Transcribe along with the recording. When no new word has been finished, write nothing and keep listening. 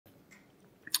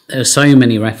There are so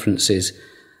many references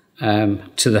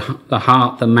to the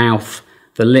heart, the mouth,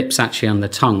 the lips actually, and the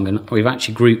tongue. And we've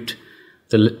actually grouped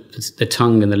the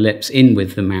tongue and the lips in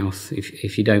with the mouth,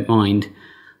 if you don't mind,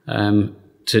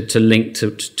 to link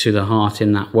to the heart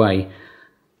in that way.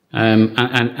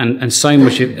 And so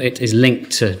much of it is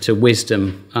linked to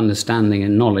wisdom, understanding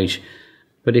and knowledge.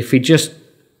 But if we just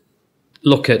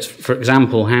look at, for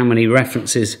example, how many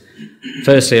references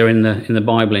firstly are in the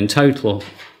Bible in total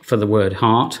for the word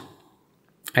heart,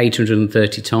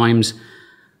 830 times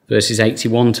versus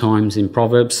 81 times in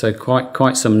Proverbs, so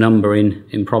quite some number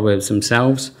in Proverbs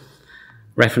themselves.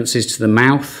 References to the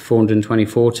mouth,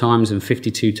 424 times and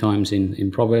 52 times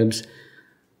in Proverbs.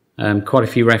 Quite a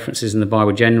few references in the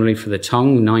Bible generally for the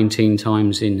tongue, 19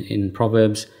 times in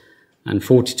Proverbs, and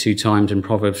 42 times in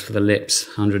Proverbs for the lips,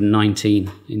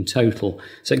 119 in total.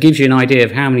 So it gives you an idea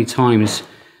of how many times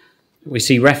we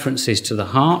see references to the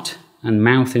heart and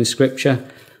mouth in Scripture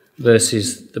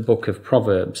versus the book of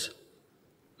Proverbs.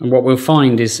 And what we'll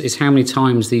find is how many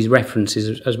times these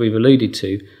references, as we've alluded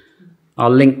to, are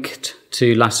linked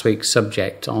to last week's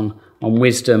subject on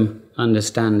wisdom,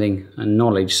 understanding and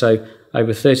knowledge. So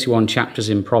over 31 chapters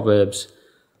in Proverbs,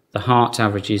 the heart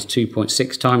averages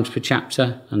 2.6 times per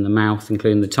chapter, and the mouth,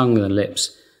 including the tongue and the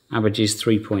lips, averages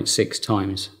 3.6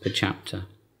 times per chapter.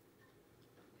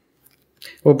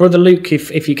 Well, Brother Luke,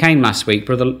 if you came last week,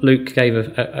 Brother Luke gave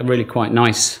a really quite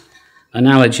nice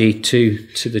analogy to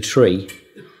the tree.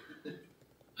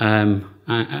 And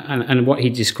what he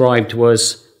described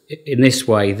was in this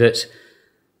way, that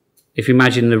if you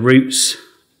imagine the roots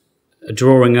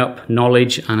drawing up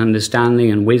knowledge and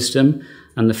understanding and wisdom,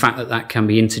 and the fact that that can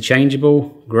be interchangeable,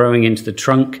 growing into the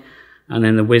trunk, and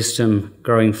then the wisdom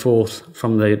growing forth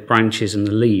from the branches and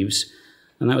the leaves.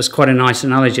 And that was quite a nice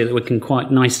analogy that we can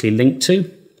quite nicely link to.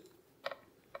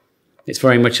 It's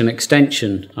very much an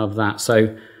extension of that.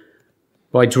 So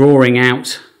by drawing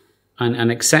out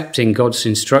and accepting God's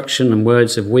instruction and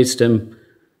words of wisdom,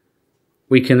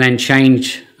 we can then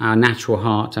change our natural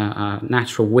heart, our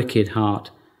natural wicked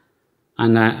heart,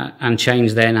 and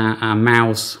change then our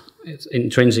mouths. It's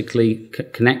intrinsically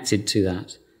connected to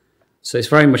that. So it's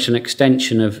very much an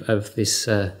extension of this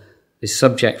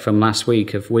subject from last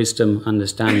week of wisdom,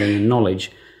 understanding and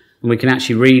knowledge. And we can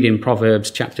actually read in Proverbs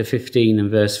chapter 15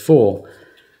 and verse 4,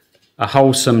 "A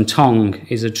wholesome tongue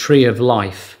is a tree of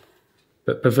life,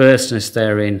 but perverseness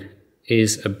therein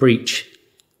is a breach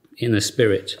in the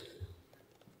spirit."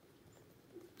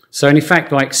 So in effect,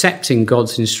 by accepting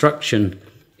God's instruction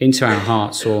into our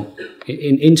hearts, or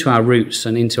into our roots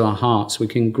and into our hearts, we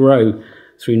can grow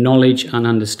through knowledge and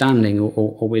understanding,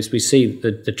 or as we see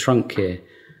the trunk here.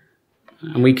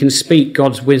 And we can speak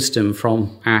God's wisdom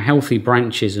from our healthy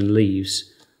branches and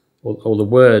leaves, or the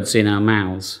words in our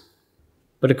mouths.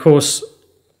 But of course,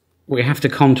 we have to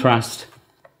contrast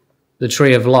the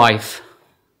tree of life,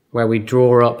 where we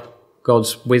draw up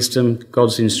God's wisdom,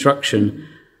 God's instruction,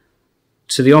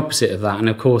 to the opposite of that. And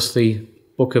of course, the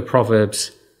book of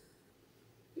Proverbs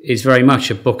is very much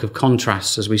a book of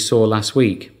contrasts, as we saw last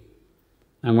week.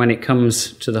 And when it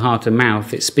comes to the heart and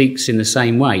mouth, it speaks in the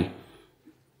same way.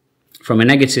 From a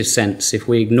negative sense, if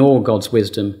we ignore God's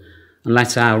wisdom and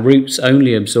let our roots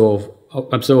only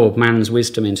absorb man's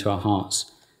wisdom into our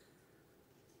hearts,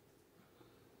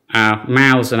 our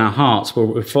mouths and our hearts will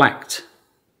reflect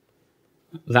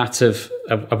that of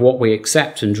what we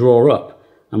accept and draw up,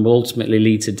 and will ultimately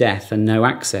lead to death and no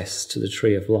access to the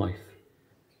tree of life.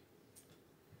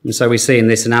 And so we see in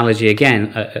this analogy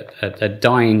again a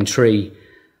dying tree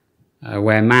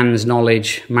where man's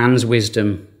knowledge, man's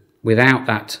wisdom, without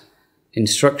that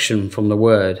instruction from the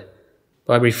word,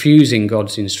 by refusing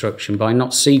God's instruction, by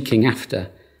not seeking after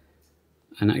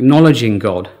and acknowledging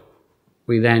God,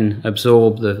 we then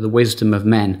absorb the wisdom of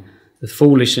men, the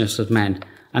foolishness of men.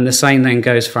 And the same then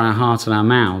goes for our heart and our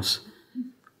mouths.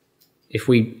 If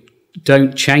we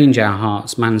don't change our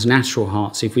hearts, man's natural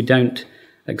hearts, if we don't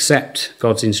accept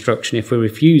God's instruction, if we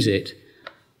refuse it,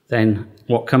 then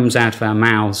what comes out of our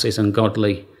mouths is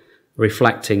ungodly,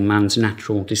 reflecting man's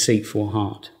natural deceitful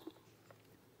heart.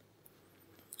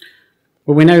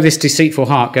 Well, we know this deceitful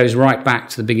heart goes right back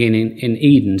to the beginning in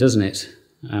Eden, doesn't it?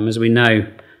 As we know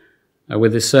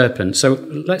with the serpent. So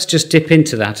let's just dip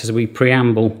into that as we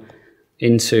preamble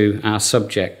into our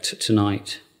subject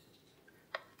tonight.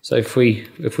 So if we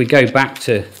go back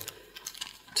to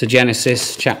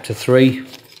Genesis chapter 3,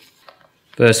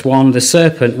 verse 1, "The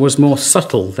serpent was more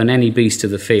subtle than any beast of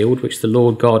the field which the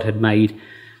Lord God had made.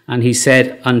 And he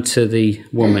said unto the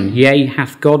woman, Yea,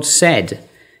 hath God said,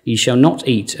 Ye shall not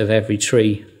eat of every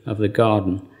tree of the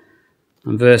garden.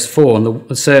 And verse 4, "And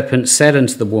the serpent said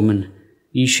unto the woman,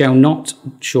 Ye shall not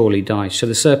surely die. So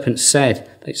the serpent said,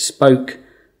 they spoke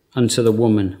unto the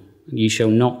woman, Ye shall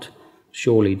not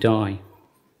surely die.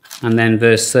 And then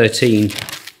verse 13,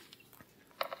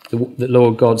 the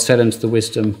Lord God said unto the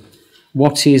wisdom,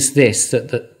 What is this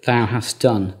that thou hast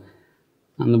done?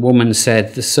 And the woman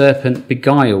said, The serpent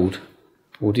beguiled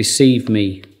or deceived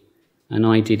me, and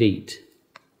I did eat.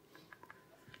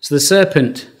 So the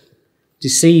serpent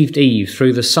deceived Eve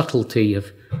through the subtlety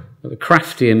of a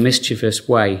crafty and mischievous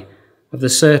way of the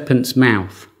serpent's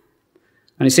mouth.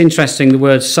 And it's interesting, the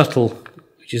word subtle,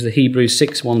 which is the Hebrew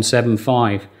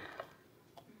 6175,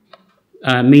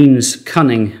 means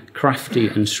cunning, crafty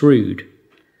and shrewd.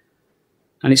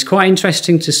 And it's quite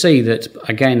interesting to see that,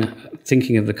 again,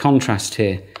 thinking of the contrast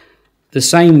here, the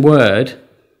same word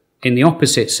in the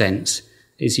opposite sense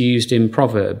is used in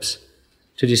Proverbs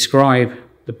to describe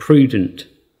the prudent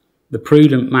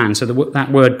man. So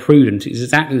that word prudent is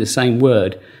exactly the same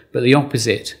word, but the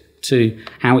opposite to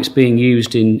how it's being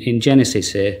used in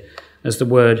Genesis here as the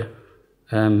word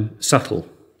subtle.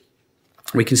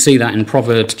 We can see that in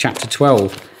Proverbs chapter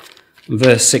 12,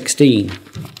 verse 16.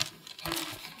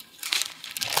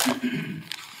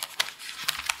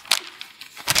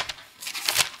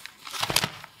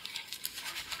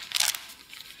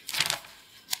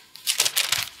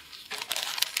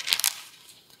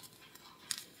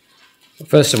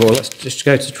 First of all, let's just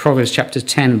go to Proverbs chapter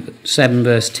 7,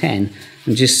 verse 10,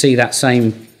 and just see that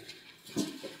same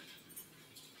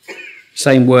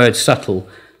word, subtle.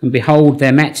 And behold,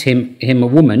 there met him a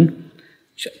woman,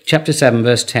 chapter 7,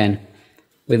 verse 10,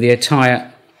 with the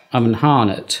attire of an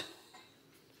harlot,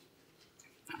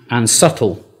 and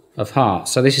subtle of heart.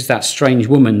 So this is that strange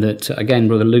woman that, again,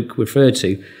 Brother Luke referred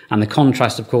to. And the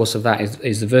contrast, of course, of that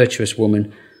is the virtuous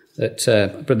woman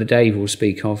that Brother Dave will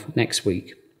speak of next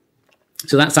week.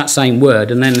 So that's that same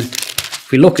word. And then if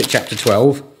we look at chapter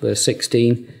 12, verse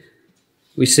 16,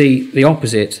 we see the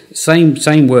opposite,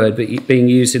 same word, but being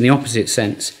used in the opposite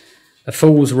sense. A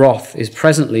fool's wrath is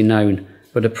presently known,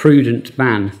 but a prudent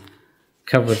man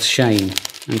covereth shame.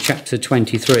 And chapter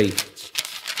 23.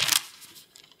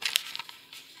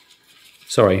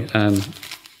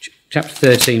 Chapter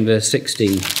 13, verse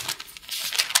 16.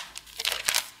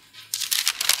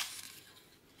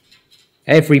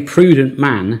 Every prudent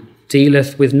man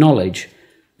dealeth with knowledge,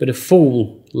 but a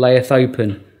fool layeth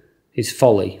open his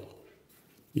folly.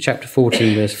 In chapter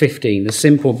 14, verse 15, the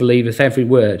simple believeth every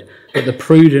word, but the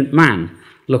prudent man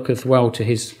looketh well to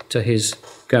his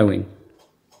going.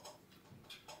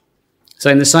 So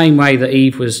in the same way that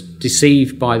Eve was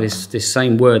deceived by this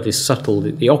same word, this subtle,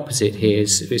 the opposite here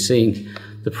is we're seeing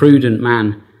the prudent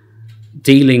man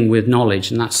dealing with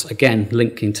knowledge, and that's again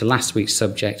linking to last week's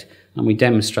subject, and we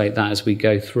demonstrate that as we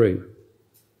go through.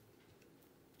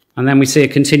 And then we see a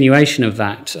continuation of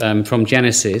that from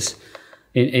Genesis.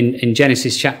 In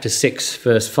Genesis chapter 6,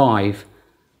 verse 5,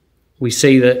 we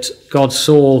see that God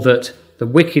saw that the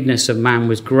wickedness of man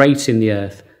was great in the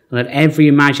earth, and that every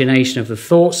imagination of the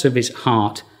thoughts of his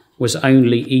heart was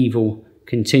only evil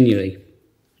continually.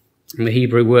 And the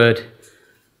Hebrew word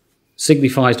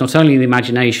signifies not only the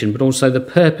imagination, but also the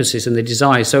purposes and the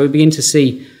desires. So we begin to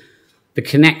see the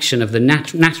connection of the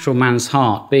natural man's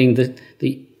heart being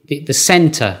the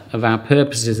centre of our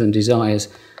purposes and desires,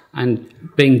 and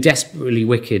being desperately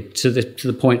wicked to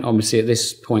the point, obviously, at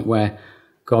this point where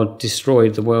God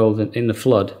destroyed the world in the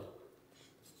flood.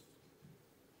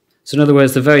 So in other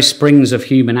words, the very springs of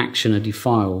human action are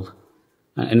defiled.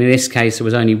 And in this case, there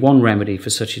was only one remedy for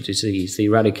such a disease, the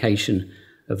eradication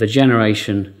of the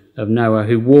generation of Noah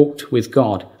who walked with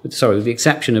God, with the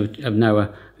exception of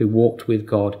Noah, who walked with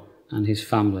God and his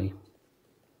family.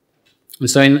 And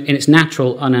so in its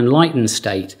natural, unenlightened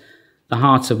state, the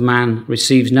heart of man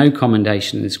receives no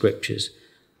commendation in the Scriptures.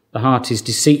 The heart is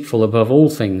deceitful above all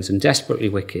things and desperately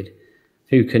wicked.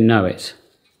 Who can know it?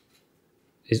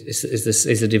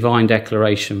 Is a divine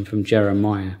declaration from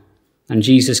Jeremiah. And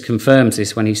Jesus confirms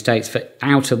this when he states, For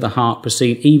out of the heart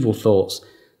proceed evil thoughts,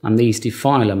 and these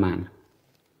defile a man.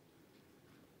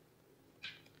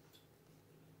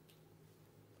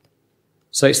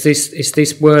 So it's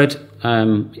this word,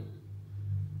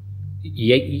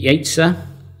 yetzer.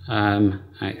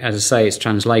 As I say, it's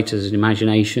translated as an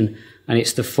imagination, and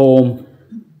it's the form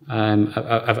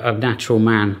of natural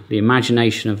man, the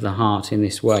imagination of the heart in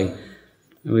this way.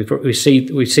 And we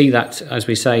see that, as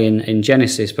we say, in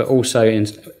Genesis, but also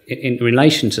in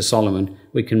relation to Solomon,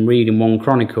 we can read in 1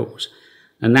 Chronicles,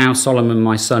 And now, Solomon,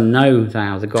 my son, know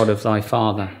thou the God of thy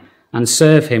father, and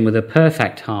serve him with a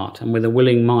perfect heart and with a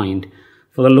willing mind.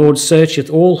 For the Lord searcheth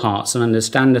all hearts and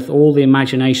understandeth all the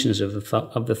imaginations of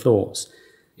the thoughts.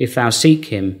 If thou seek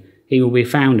him, he will be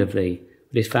found of thee.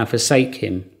 but if thou forsake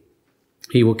him,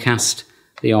 he will cast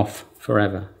thee off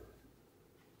forever.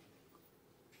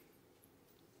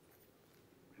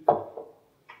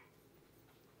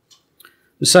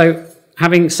 So,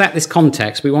 having set this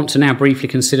context, we want to now briefly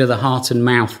consider the heart and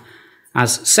mouth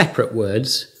as separate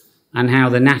words, and how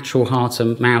the natural heart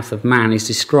and mouth of man is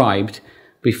described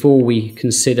before we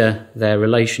consider their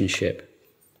relationship.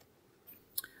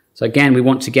 So again, we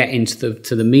want to get into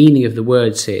the meaning of the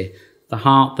words here, the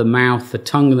heart, the mouth, the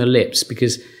tongue and the lips,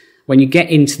 because when you get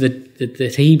into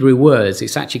the Hebrew words,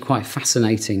 it's actually quite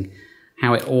fascinating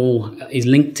how it all is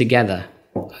linked together,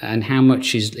 and how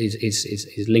much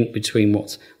is linked between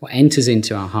what enters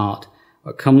into our heart,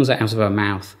 what comes out of our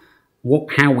mouth,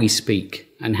 how we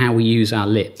speak, and how we use our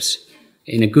lips,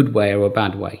 in a good way or a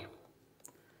bad way.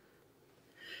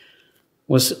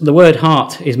 The word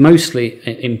heart is mostly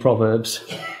in Proverbs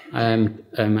and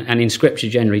in Scripture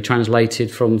generally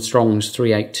translated from Strong's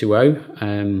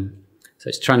 3820. So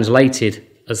it's translated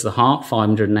as the heart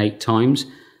 508 times,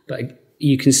 but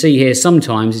you can see here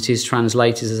sometimes it is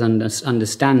translated as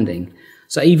understanding.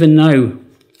 So even though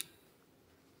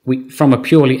from a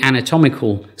purely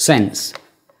anatomical sense,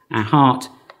 our heart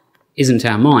isn't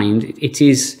our mind, it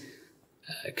is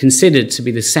considered to be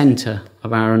the centre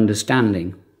of our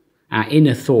understanding, our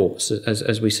inner thoughts,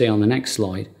 as we see on the next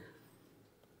slide.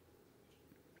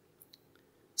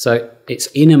 So it's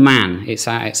inner man, it's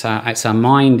our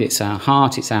mind, it's our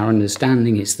heart, it's our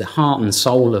understanding, it's the heart and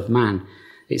soul of man.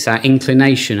 It's our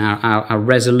inclination, our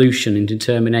resolution and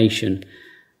determination,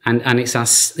 and it's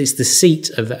the seat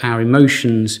of our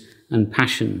emotions and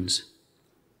passions.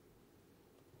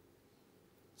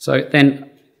 So then,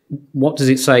 what does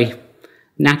it say?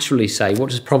 Naturally say, what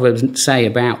does Proverbs say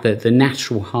about the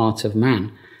natural heart of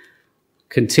man?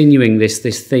 Continuing this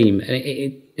theme,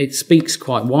 it speaks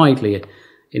quite widely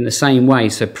in the same way.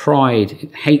 So pride,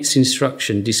 hates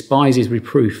instruction, despises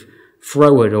reproof,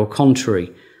 froward or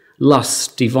contrary.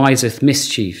 Lust deviseth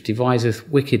mischief, deviseth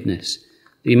wickedness.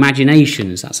 The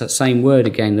imaginations, that's that same word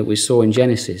again that we saw in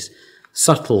Genesis.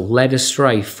 Subtle, led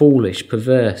astray, foolish,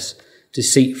 perverse,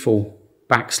 deceitful,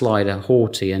 backslider,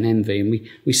 haughty and envy. And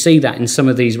we see that in some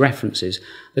of these references.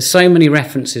 There's so many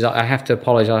references, I have to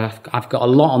apologise. I've got a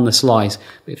lot on the slides,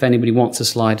 but if anybody wants the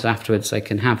slides afterwards, they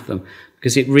can have them.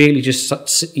 Because it really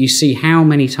just, you see how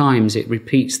many times it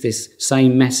repeats this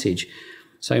same message.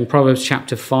 So in Proverbs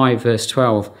chapter 5, verse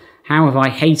 12, how have I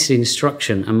hated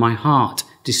instruction, and my heart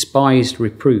despised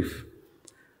reproof?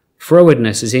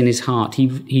 Frowardness is in his heart.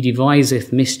 He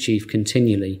deviseth mischief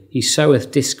continually. He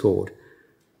soweth discord.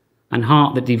 And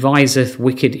heart that deviseth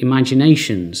wicked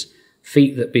imaginations,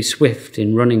 feet that be swift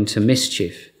in running to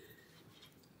mischief.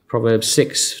 Proverbs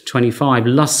 6:25,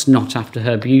 lust not after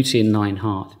her beauty in thine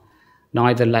heart,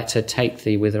 neither let her take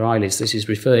thee with her eyelids. This is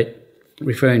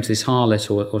referring to this harlot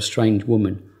or strange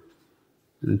woman.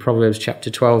 And in Proverbs chapter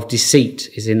 12, deceit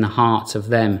is in the heart of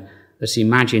them that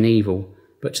imagine evil,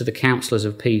 but to the counsellors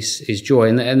of peace is joy.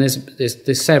 And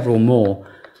there's several more.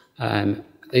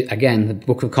 Again, the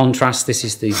Book of Contrast, this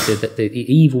is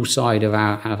the evil side of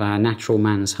our natural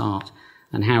man's heart,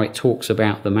 and how it talks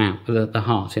about the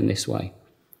heart in this way.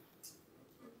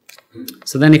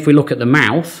 So then if we look at the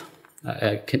mouth,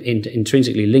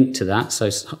 intrinsically linked to that, so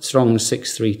Strong's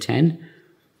 6:310,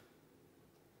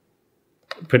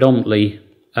 predominantly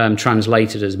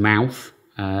translated as mouth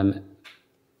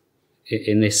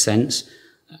in this sense.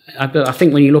 I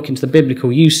think when you look into the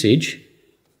biblical usage,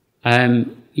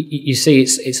 you see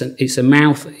it's a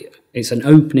mouth, it's an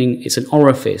opening, it's an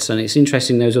orifice, and it's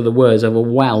interesting those are the words of a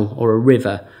well or a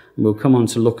river, and we'll come on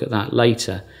to look at that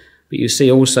later. But you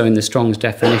see also in the Strong's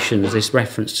definitions this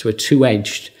reference to a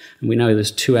two-edged, and we know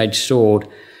there's two-edged sword.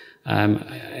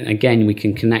 And again, we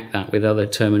can connect that with other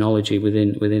terminology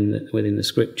within the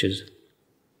scriptures.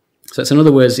 So it's in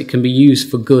other words, it can be used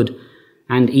for good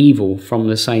and evil from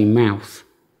the same mouth.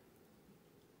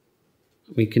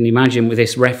 We can imagine with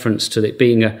this reference to it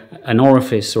being an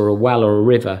orifice or a well or a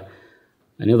river.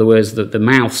 In other words, the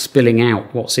mouth spilling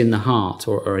out what's in the heart,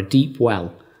 or a deep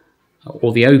well,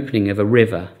 or the opening of a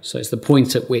river. So it's the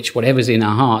point at which whatever's in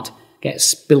our heart gets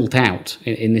spilt out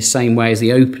in the same way as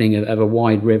the opening of a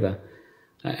wide river.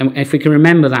 And if we can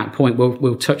remember that point,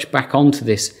 we'll touch back onto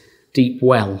this deep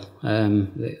well,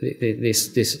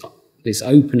 this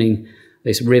opening,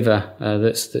 this river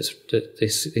that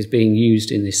is being used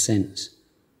in this sense.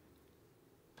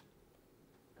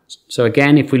 So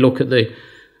again, if we look at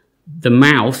the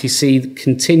mouth, you see the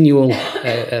continual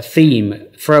theme,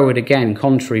 froward again,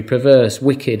 contrary, perverse,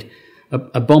 wicked,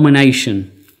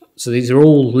 abomination. So these are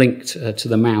all linked to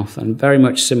the mouth, and very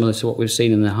much similar to what we've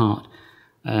seen in the heart.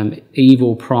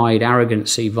 Evil, pride,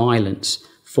 arrogancy, violence,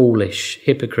 foolish,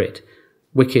 hypocrite,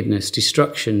 wickedness,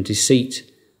 destruction, deceit,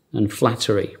 and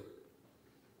flattery.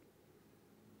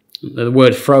 The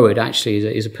word froward actually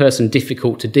is a person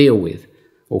difficult to deal with,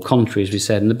 or contrary, as we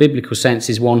said. And the biblical sense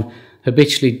is one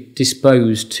habitually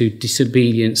disposed to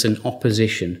disobedience and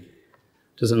opposition.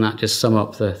 Doesn't that just sum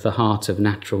up the heart of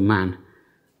natural man?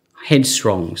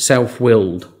 Headstrong,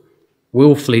 self-willed,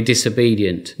 willfully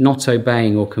disobedient, not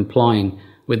obeying or complying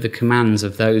with the commands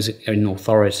of those in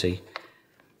authority.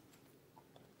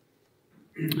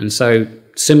 And so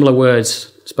similar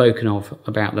words spoken of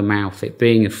about the mouth, it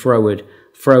being a froward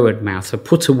mouth. So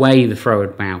put away the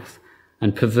froward mouth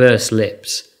and perverse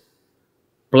lips.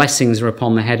 Blessings are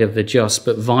upon the head of the just,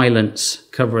 but violence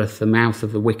covereth the mouth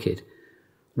of the wicked.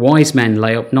 Wise men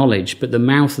lay up knowledge, but the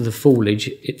mouth of the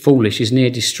foolish is near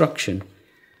destruction.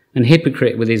 An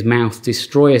hypocrite with his mouth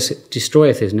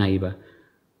destroyeth his neighbour,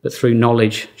 but through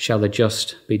knowledge shall the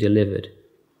just be delivered.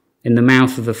 In the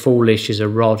mouth of the foolish is a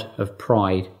rod of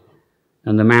pride,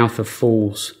 and the mouth of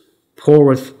fools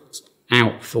poureth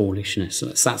out foolishness. So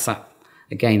that's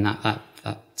that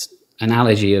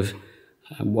analogy of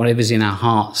whatever's in our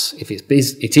hearts. If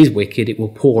it is wicked, it will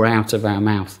pour out of our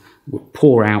mouth, it will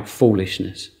pour out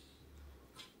foolishness.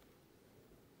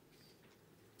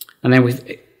 And then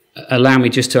allow me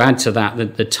just to add to that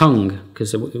the tongue,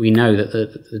 because we know that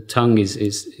the tongue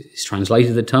is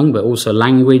translated the tongue, but also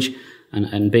language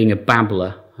and being a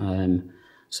babbler.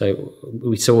 So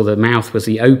we saw the mouth was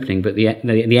the opening, but the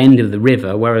end of the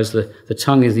river, whereas the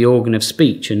tongue is the organ of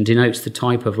speech and denotes the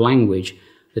type of language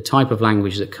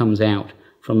that comes out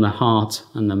from the heart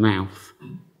and the mouth.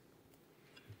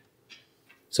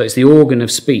 So it's the organ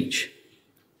of speech.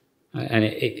 And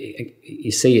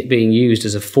you see it being used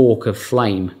as a fork of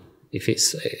flame if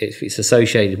it's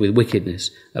associated with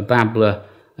wickedness. A babbler,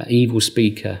 an evil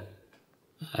speaker,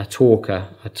 a talker,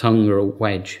 a tongue or a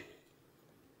wedge.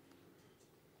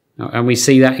 And we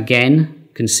see that again,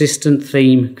 consistent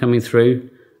theme coming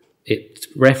through. It's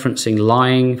referencing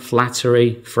lying,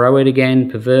 flattery, froward again,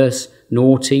 perverse,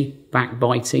 naughty,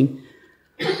 backbiting,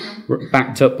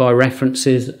 backed up by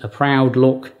references, a proud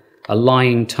look, a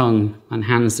lying tongue, and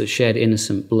hands that shed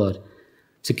innocent blood,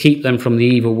 to keep them from the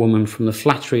evil woman, from the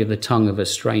flattery of the tongue of a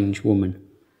strange woman.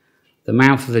 The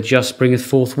mouth of the just bringeth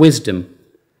forth wisdom,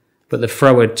 but the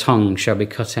froward tongue shall be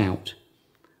cut out.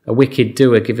 A wicked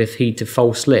doer giveth heed to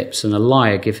false lips, and a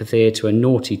liar giveth ear to a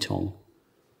naughty tongue.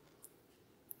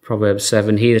 Proverbs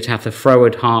 7, he that hath a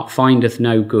froward heart findeth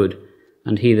no good,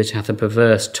 and he that hath a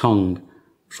perverse tongue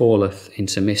falleth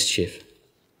into mischief.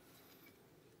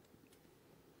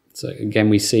 So again,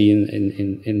 we see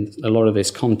in a lot of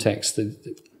this context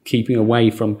that keeping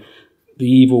away from the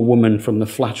evil woman, from the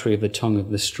flattery of the tongue of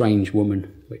the strange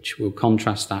woman, which we'll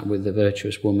contrast that with the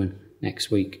virtuous woman next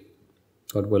week,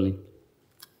 God willing.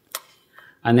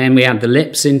 And then we add the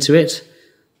lips into it,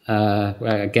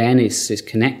 where again it's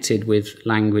connected with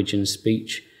language and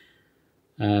speech.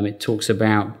 It talks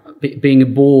about being a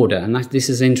border, and this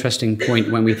is an interesting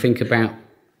point when we think about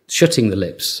shutting the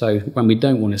lips. So when we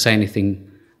don't want to say anything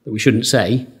that we shouldn't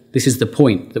say, this is the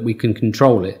point that we can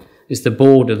control it. It's the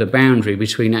border, the boundary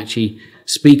between actually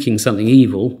speaking something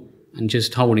evil and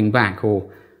just holding back, or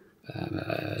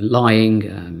lying,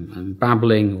 and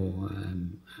babbling, or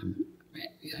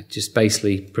just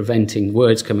basically preventing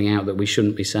words coming out that we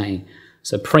shouldn't be saying.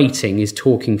 So prating is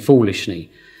talking foolishly.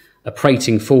 A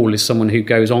prating fool is someone who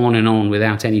goes on and on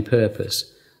without any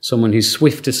purpose. Someone who's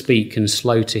swift to speak and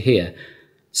slow to hear.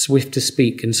 Swift to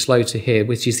speak and slow to hear,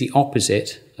 which is the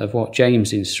opposite of what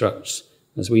James instructs,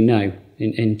 as we know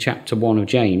in chapter 1 of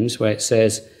James, where it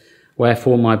says,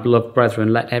 wherefore, my beloved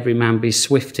brethren, let every man be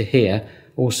swift to hear,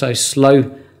 also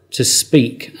slow to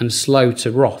speak and slow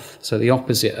to wrath. So the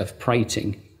opposite of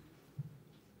prating.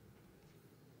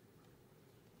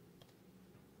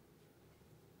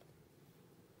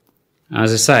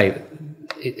 As I say,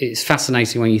 it's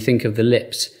fascinating when you think of the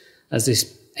lips as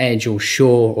this edge or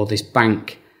shore or this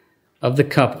bank of the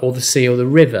cup or the sea or the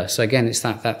river. So again, it's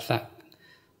that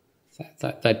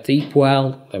deep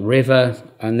well, the river,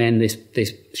 and then this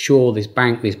shore, this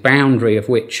bank, this boundary of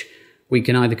which we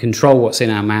can either control what's in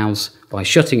our mouths by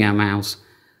shutting our mouths,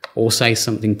 or say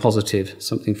something positive,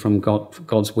 something from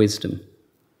God's wisdom.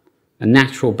 A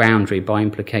natural boundary by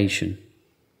implication.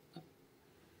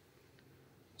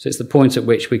 So it's the point at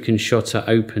which we can shut or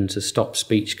open to stop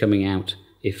speech coming out,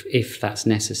 if that's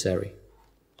necessary.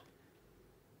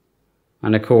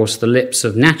 And of course, the lips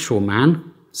of natural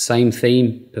man, same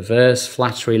theme, perverse,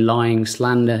 flattery, lying,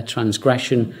 slander,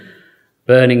 transgression,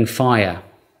 burning fire.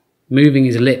 Moving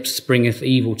his lips bringeth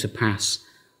evil to pass,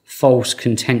 false,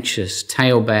 contentious,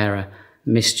 talebearer,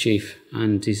 mischief,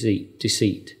 and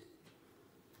deceit.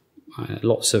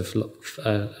 lots of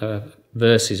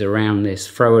verses around this.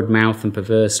 Froward mouth and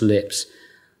perverse lips,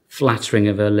 flattering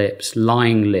of her lips,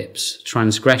 lying lips,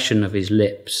 transgression of his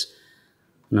lips.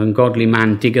 An ungodly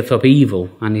man diggeth up evil,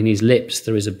 and in his lips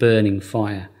there is a burning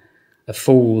fire. A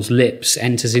fool's lips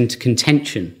enters into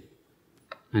contention,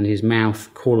 and his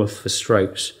mouth calleth for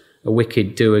strokes. A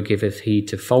wicked doer giveth heed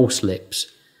to false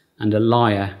lips, and a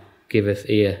liar giveth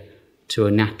ear to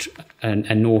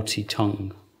a naughty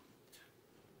tongue.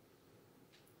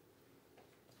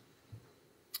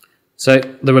 So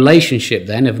the relationship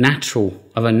then of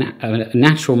a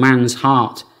natural man's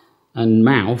heart and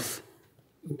mouth,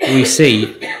 we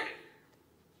see,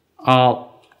 are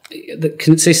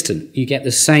consistent. You get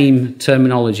the same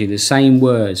terminology, the same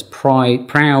words: pride,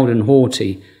 proud and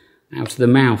haughty, out of the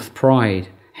mouth pride,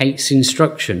 hates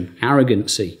instruction,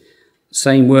 arrogancy.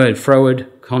 Same word: froward,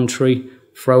 contrary,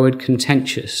 froward,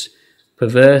 contentious,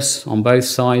 perverse on both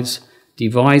sides,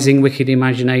 devising wicked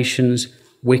imaginations,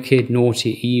 wicked,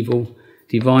 naughty, evil,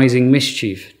 devising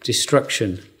mischief,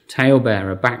 destruction,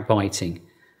 talebearer, backbiting,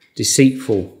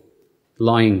 deceitful,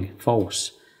 lying,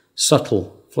 false,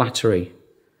 subtle, flattery,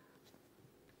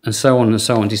 and so on and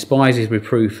so on. Despises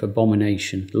reproof,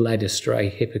 abomination, led astray,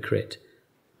 hypocrite.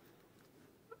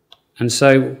 And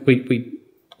so we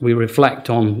reflect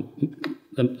on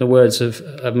the words of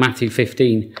Matthew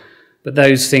 15. But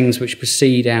those things which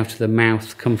proceed out of the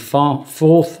mouth come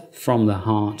forth from the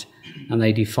heart, and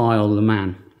they defile the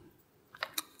man.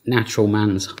 Natural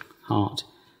man's heart.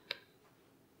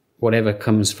 Whatever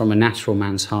comes from a natural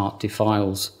man's heart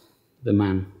defiles the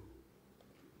man.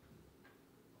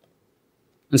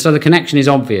 And so the connection is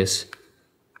obvious.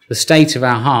 The state of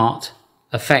our heart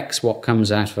affects what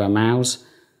comes out of our mouths,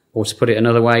 or to put it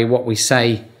another way, what we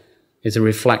say is a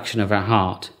reflection of our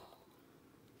heart.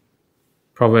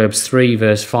 Proverbs 3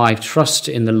 verse 5, trust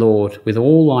in the Lord with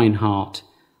all thine heart,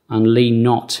 and lean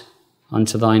not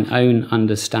unto thine own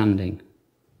understanding.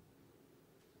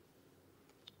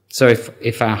 So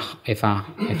if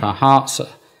our hearts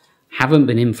haven't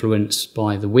been influenced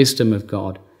by the wisdom of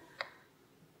God,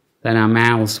 then our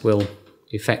mouths will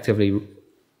effectively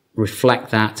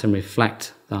reflect that and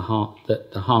reflect the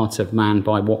heart of man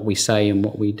by what we say and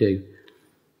what we do.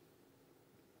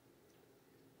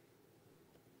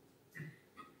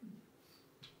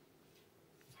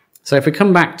 So if we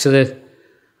come back to the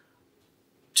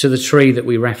tree that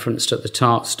we referenced at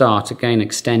the start, again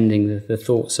extending the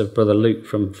thoughts of Brother Luke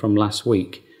from last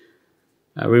week,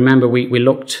 remember when we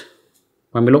looked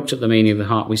at the meaning of the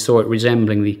heart, we saw it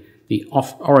resembling the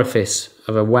orifice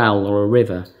of a well or a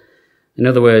river. In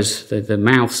other words, the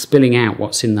mouth spilling out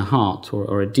what's in the heart,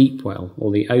 or a deep well,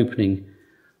 or the opening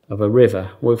of a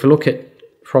river. Well, if we look at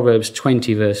Proverbs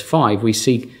 20 verse 5, we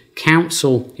see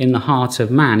counsel in the heart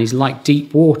of man is like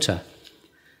deep water,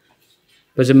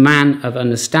 but a man of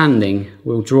understanding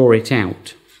will draw it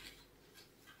out.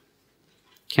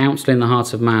 Counsel in the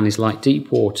heart of man is like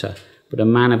deep water, but a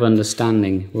man of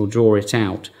understanding will draw it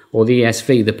out. Or the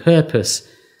ESV, the purpose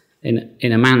in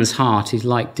a man's heart is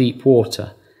like deep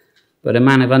water, but a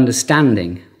man of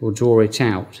understanding will draw it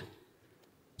out.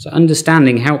 So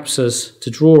understanding helps us to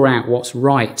draw out what's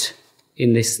right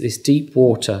in this deep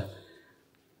water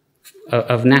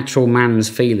of natural man's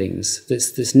feelings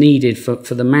that's needed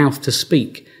for the mouth to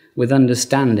speak with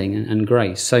understanding and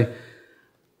grace. So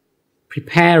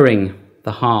preparing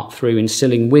the heart through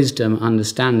instilling wisdom,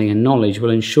 understanding and knowledge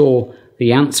will ensure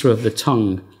the answer of the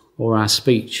tongue or our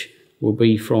speech will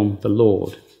be from the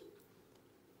Lord.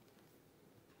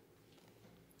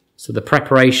 So the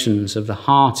preparations of the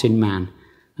heart in man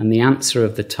and the answer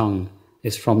of the tongue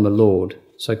is from the Lord.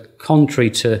 So contrary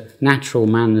to natural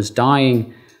man's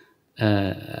dying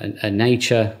a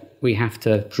nature, we have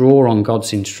to draw on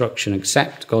God's instruction,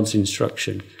 accept God's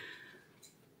instruction,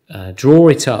 draw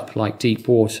it up like deep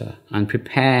water, and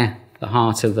prepare the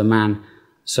heart of the man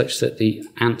such that the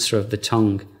answer of the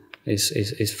tongue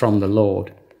is from the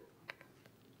Lord.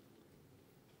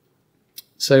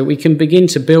 So we can begin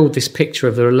to build this picture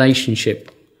of the relationship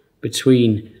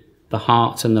between the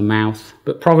heart and the mouth.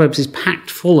 But Proverbs is packed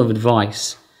full of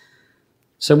advice.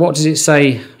 So what does it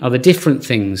say are the different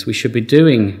things we should be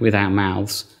doing with our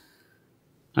mouths?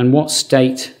 And what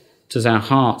state does our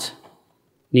heart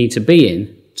need to be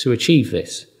in to achieve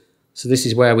this? So this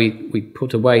is where we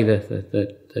put away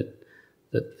the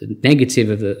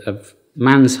negative of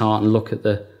man's heart and look at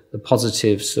the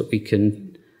positives, that we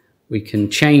can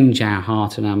change our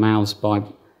heart and our mouths by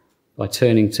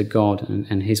turning to God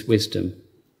and his wisdom.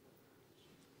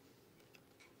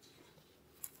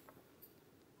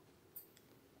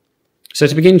 So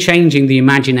to begin changing the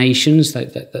imaginations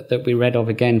that we read of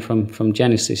again from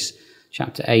Genesis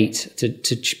chapter 8, to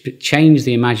change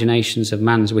the imaginations of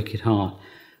man's wicked heart,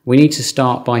 we need to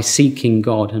start by seeking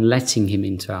God and letting him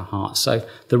into our hearts. So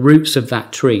the roots of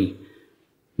that tree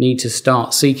need to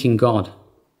start seeking God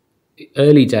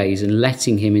early days and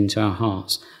letting him into our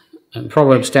hearts. And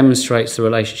Proverbs demonstrates the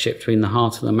relationship between the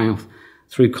heart and the mouth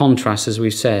through contrast, as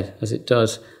we've said, as it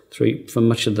does for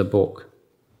much of the book.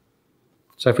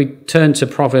 So if we turn to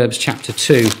Proverbs chapter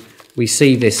 2, we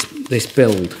see this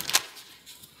build.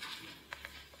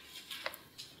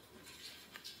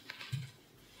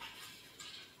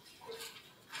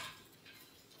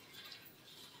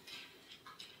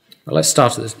 Well, let's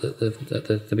start at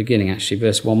the beginning, actually,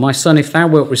 verse 1. My son, if thou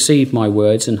wilt receive my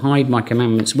words and hide my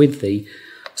commandments with thee,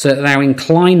 so that thou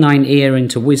incline thine ear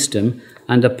into wisdom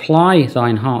and apply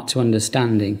thine heart to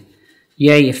understanding.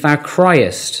 Yea, if thou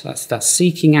criest, that's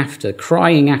seeking after,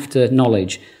 crying after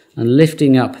knowledge, and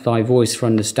lifting up thy voice for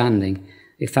understanding,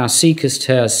 if thou seekest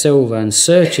her as silver and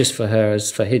searchest for her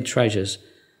as for hid treasures,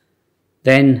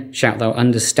 then shalt thou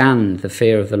understand the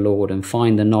fear of the Lord and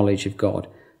find the knowledge of God.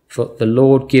 For the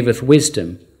Lord giveth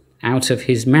wisdom, out of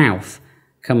his mouth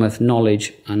cometh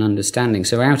knowledge and understanding.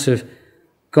 So out of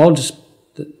God's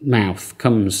mouth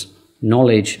comes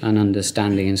knowledge and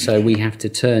understanding, and so we have to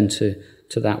turn to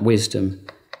that wisdom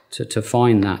to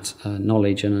find that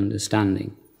knowledge and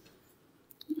understanding.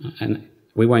 And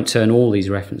we won't turn all these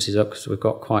references up because we've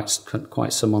got quite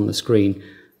some on the screen.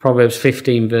 Proverbs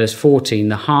 15 verse 14,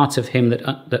 the heart of him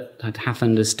that hath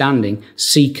understanding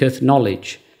seeketh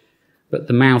knowledge, but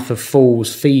the mouth of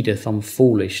fools feedeth on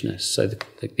foolishness. So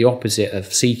the opposite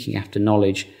of seeking after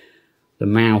knowledge, the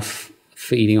mouth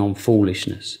feeding on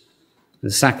foolishness.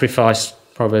 The sacrifice,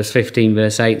 Proverbs 15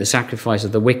 verse 8, the sacrifice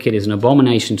of the wicked is an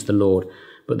abomination to the Lord,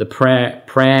 but the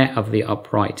prayer of the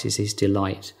upright is his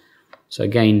delight. So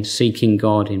again, seeking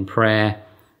God in prayer,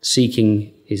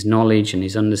 seeking his knowledge and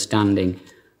his understanding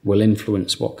will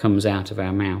influence what comes out of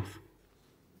our mouth.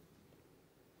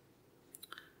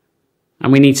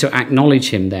 And we need to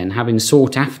acknowledge him then. Having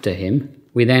sought after him,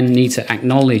 we then need to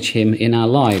acknowledge him in our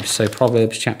lives. So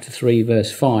Proverbs chapter 3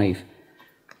 verse 5.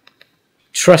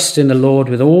 Trust in the Lord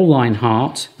with all thine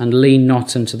heart, and lean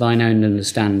not unto thine own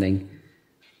understanding.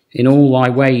 In all thy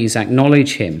ways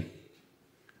acknowledge him,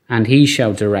 and he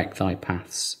shall direct thy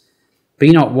paths.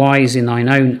 Be not wise in thine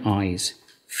own eyes.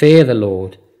 Fear the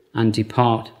Lord, and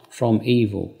depart from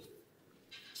evil.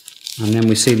 And then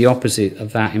we see the opposite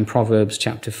of that in Proverbs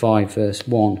chapter 5 verse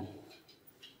 1.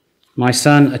 My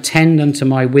son, attend unto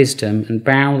my wisdom, and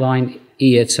bow thine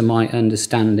ear to my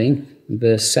understanding.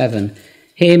 Verse 7.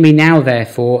 Hear me now,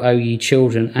 therefore, O ye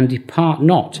children, and depart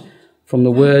not from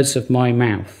the words of my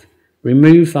mouth.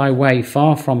 Remove thy way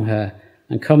far from her,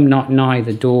 and come not nigh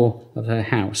the door of her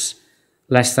house,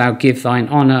 lest thou give thine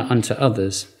honour unto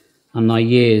others, and thy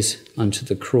years unto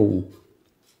the cruel.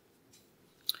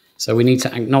 So we need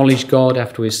to acknowledge God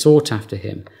after we've sought after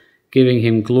him, giving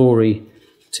him glory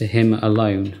to him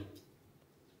alone.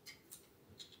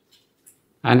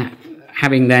 And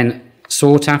having then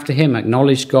sought after him,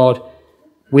 acknowledged God,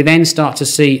 we then start to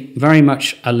see very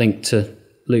much a link to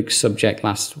Luke's subject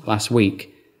last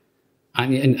week.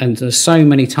 And there's so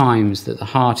many times that the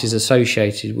heart is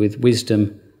associated with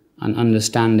wisdom and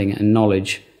understanding and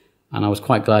knowledge. And I was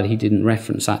quite glad he didn't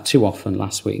reference that too often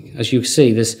last week. As you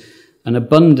see, there's an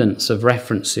abundance of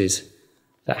references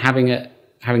that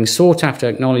having sought after,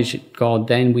 acknowledged God,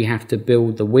 then we have to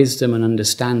build the wisdom and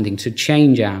understanding to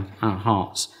change our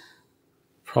hearts.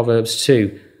 Proverbs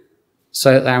 2,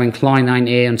 so that thou incline thine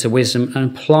ear unto wisdom,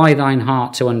 and apply thine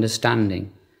heart to understanding.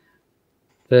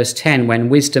 Verse 10, when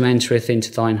wisdom entereth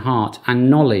into thine heart, and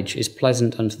knowledge is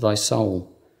pleasant unto thy soul.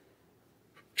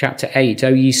 Chapter 8, O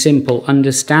ye simple,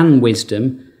 understand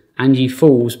wisdom, and ye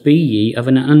fools, be ye of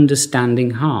an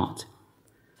understanding heart.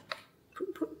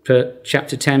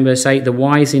 Chapter 10, verse 8, the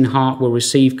wise in heart will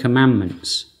receive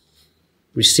commandments.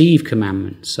 Receive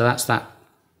commandments. So that's that,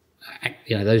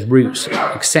 those roots,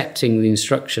 accepting the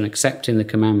instruction, accepting the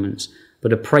commandments.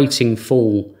 But a prating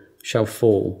fool shall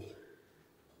fall.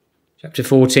 Chapter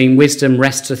 14, wisdom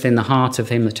resteth in the heart of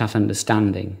him that hath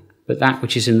understanding, but that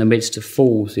which is in the midst of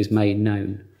fools is made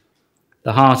known.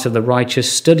 The heart of the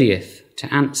righteous studieth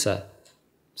to answer.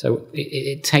 So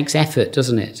it takes effort,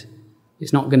 doesn't it?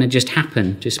 It's not going to just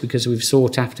happen just because we've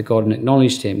sought after God and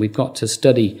acknowledged him. We've got to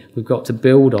study. We've got to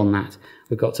build on that.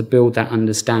 We've got to build that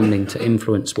understanding to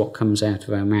influence what comes out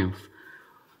of our mouth.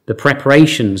 The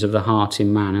preparations of the heart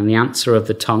in man and the answer of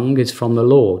the tongue is from the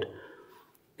Lord.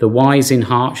 The wise in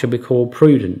heart shall be called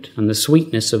prudent, and the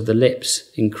sweetness of the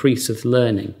lips increaseth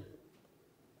learning.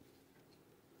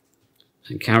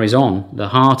 And carries on, the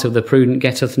heart of the prudent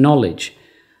getteth knowledge,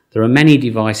 There are many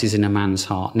devices in a man's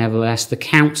heart, nevertheless the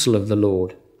counsel of the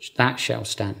Lord, that shall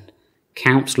stand.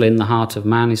 Counsel in the heart of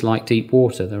man is like deep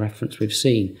water, the reference we've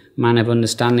seen. Man of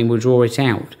understanding will draw it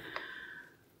out.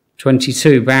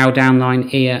 22, bow down thine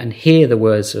ear and hear the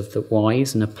words of the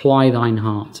wise, and apply thine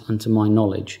heart unto my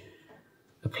knowledge.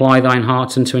 Apply thine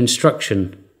heart unto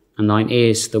instruction, and thine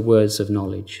ears to the words of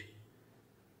knowledge.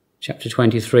 Chapter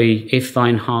 23, if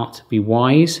thine heart be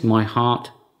wise, my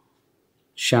heart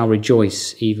shall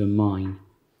rejoice, even mine.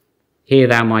 Hear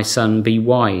thou, my son, be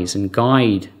wise, and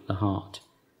guide the heart.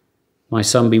 My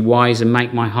son, be wise, and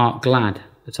make my heart glad,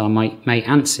 that I may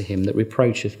answer him that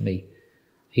reproacheth me.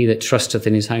 He that trusteth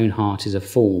in his own heart is a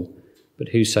fool, but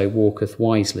whoso walketh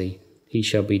wisely, he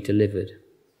shall be delivered.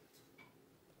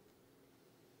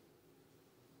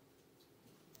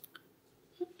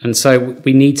 And so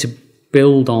we need to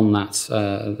build on that,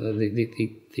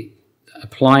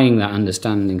 applying that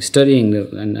understanding, studying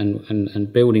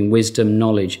and building wisdom,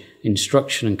 knowledge,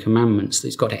 instruction and commandments.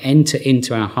 It's got to enter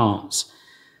into our hearts.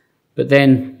 But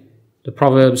then the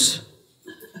Proverbs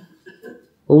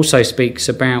also speaks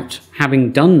about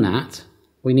having done that,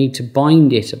 we need to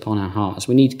bind it upon our hearts.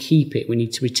 We need to keep it, we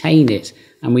need to retain it,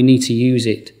 and we need to use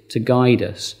it to guide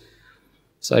us.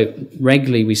 So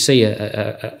regularly we see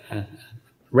a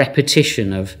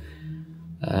repetition of,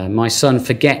 my son,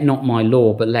 forget not my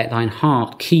law, but let thine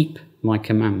heart keep my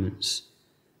commandments.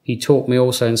 He taught me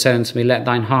also and said unto me, let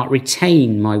thine heart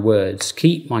retain my words,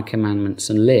 keep my commandments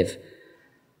and live.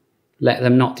 Let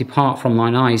them not depart from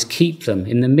thine eyes, keep them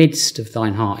in the midst of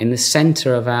thine heart, in the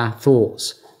centre of our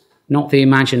thoughts, not the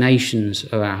imaginations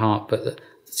of our heart, but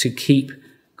to keep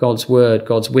God's word,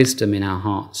 God's wisdom in our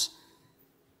hearts.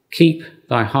 Keep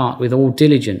thy heart with all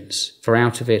diligence, for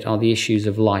out of it are the issues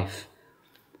of life.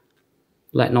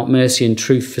 Let not mercy and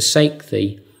truth forsake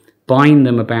thee. Bind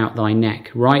them about thy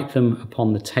neck. Write them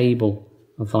upon the table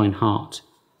of thine heart.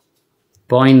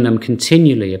 Bind them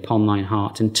continually upon thine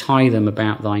heart, and tie them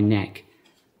about thy neck,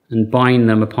 and bind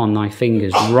them upon thy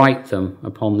fingers. Write them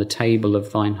upon the table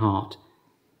of thine heart.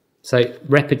 So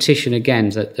repetition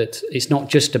again, that it's not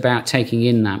just about taking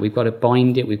in that. We've got to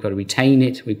bind it, we've got to retain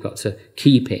it, we've got to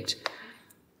keep it.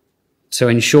 So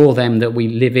ensure them that we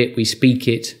live it, we speak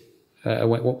it,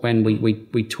 when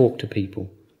we talk to people.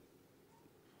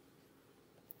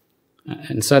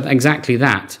 And so exactly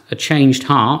that, a changed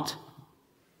heart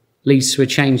leads to a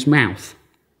changed mouth.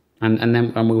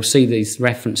 And we'll see these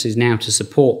references now to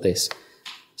support this.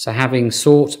 So having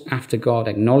sought after God,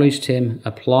 acknowledged him,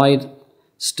 applied,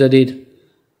 studied,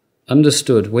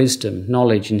 understood wisdom,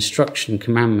 knowledge, instruction,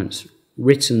 commandments,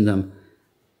 written them,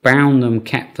 bound them,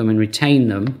 kept them, and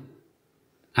retained them,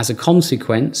 as a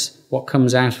consequence, what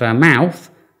comes out of our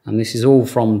mouth, and this is all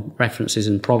from references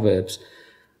in Proverbs,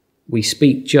 we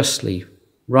speak justly,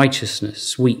 righteousness,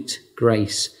 sweet,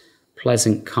 grace,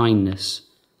 pleasant kindness,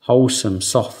 wholesome,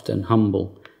 soft and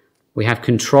humble. We have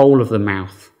control of the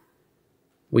mouth.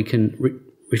 We can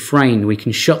refrain, we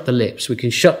can shut the lips, we can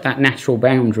shut that natural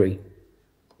boundary.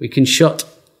 We can shut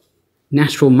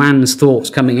natural man's thoughts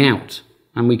coming out,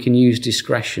 and we can use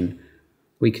discretion.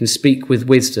 We can speak with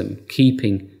wisdom,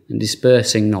 keeping and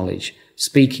dispersing knowledge,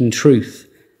 speaking truth,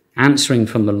 answering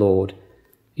from the Lord,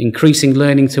 increasing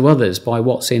learning to others by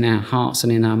what's in our hearts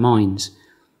and in our minds,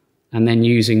 and then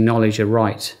using knowledge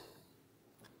aright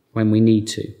when we need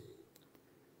to.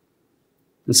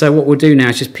 And so what we'll do now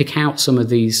is just pick out some of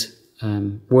these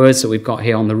words that we've got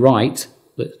here on the right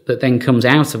that then comes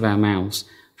out of our mouths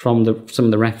from some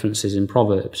of the references in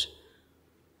Proverbs.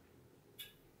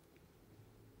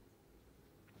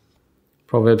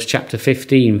 Proverbs chapter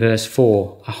 15, verse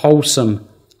 4. A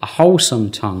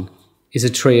wholesome tongue is a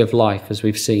tree of life, as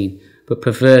we've seen, but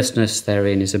perverseness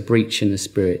therein is a breach in the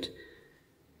spirit.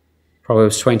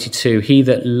 Proverbs 22. He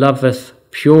that loveth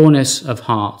pureness of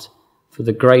heart, for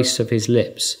the grace of his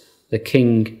lips, the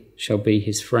king shall be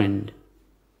his friend.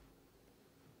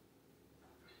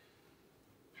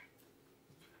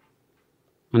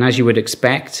 And as you would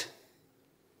expect,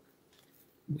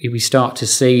 we start to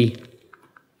see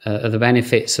the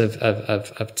benefits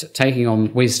of taking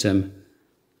on wisdom,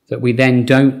 that we then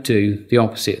don't do the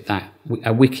opposite of that.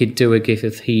 A wicked doer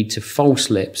giveth heed to false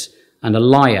lips, and a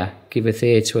liar giveth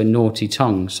ear to a naughty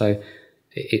tongue. So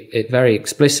it very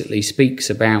explicitly speaks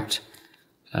about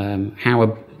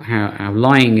how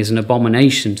lying is an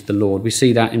abomination to the Lord. We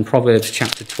see that in Proverbs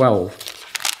chapter 12.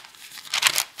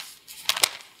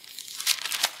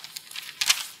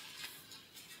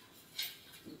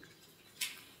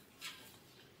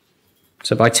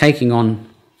 So by taking on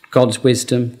God's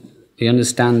wisdom, the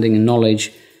understanding and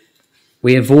knowledge,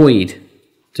 we avoid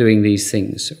doing these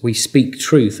things. We speak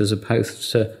truth as opposed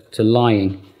to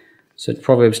lying. So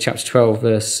Proverbs chapter 12,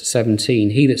 verse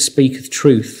 17, he that speaketh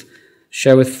truth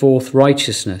showeth forth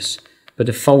righteousness, but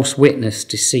a false witness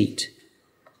deceit.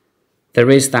 There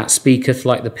is that speaketh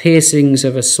like the piercings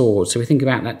of a sword. So we think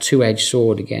about that two-edged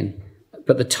sword again.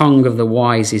 But the tongue of the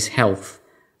wise is health.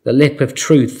 The lip of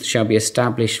truth shall be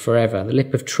established forever. The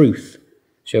lip of truth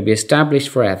shall be established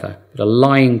forever. But a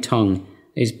lying tongue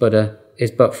is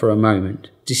but for a moment.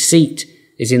 Deceit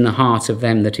is in the heart of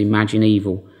them that imagine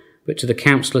evil, but to the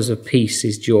counsellors of peace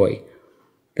is joy.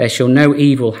 There shall no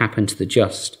evil happen to the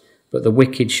just, but the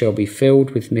wicked shall be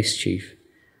filled with mischief.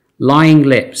 Lying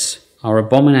lips are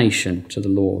abomination to the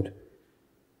Lord,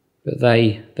 but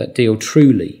they that deal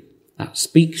truly, that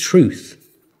speak truth,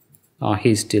 are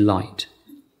his delight.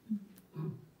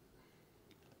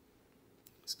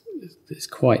 It's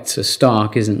quite so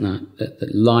stark, isn't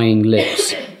that lying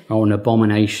lips are an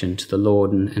abomination to the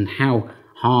Lord, and how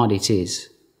hard it is,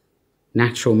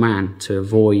 natural man, to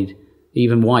avoid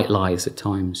even white lies at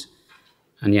times.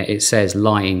 And yet it says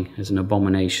lying is an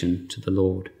abomination to the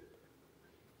Lord.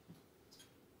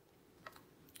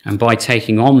 And by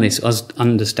taking on this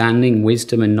understanding,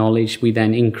 wisdom and knowledge, we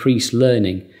then increase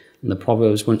learning. And the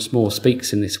Proverbs once more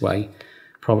speaks in this way.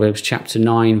 Proverbs chapter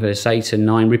 9, verse 8 and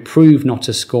 9, reprove not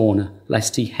a scorner,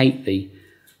 lest he hate thee.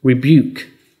 Rebuke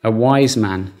a wise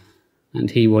man,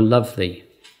 and he will love thee.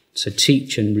 So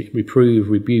teach and reprove,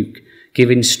 rebuke. Give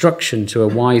instruction to a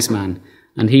wise man,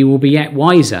 and he will be yet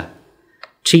wiser.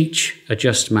 Teach a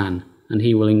just man, and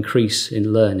he will increase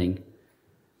in learning.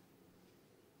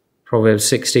 Proverbs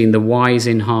 16, the wise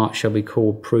in heart shall be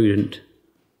called prudent.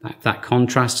 That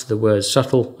contrast to the word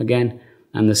subtle again,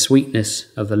 and the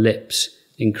sweetness of the lips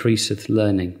increaseth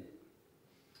learning.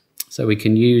 So we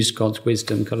can use God's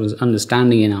wisdom, God's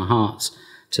understanding in our hearts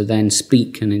to then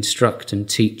speak and instruct and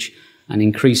teach and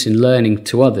increase in learning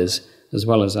to others as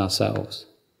well as ourselves.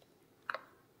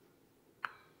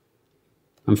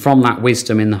 And from that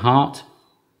wisdom in the heart,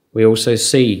 we also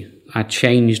see our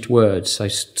changed words, so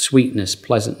sweetness,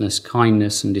 pleasantness,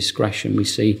 kindness and discretion we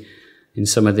see in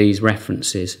some of these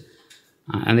references.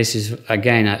 And this is,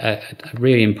 again, a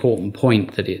really important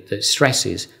point that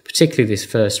stresses, particularly this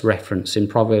first reference in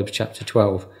Proverbs chapter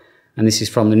 12. And this is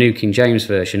from the New King James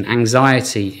Version.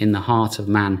 Anxiety in the heart of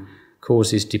man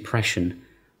causes depression,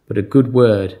 but a good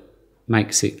word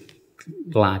makes it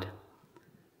glad.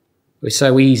 We're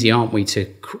so easy, aren't we,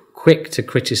 quick to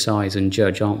criticise and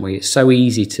judge, aren't we? It's so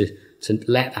easy to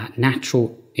let that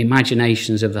natural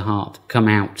imaginations of the heart come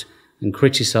out and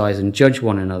criticise and judge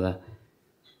one another.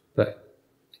 But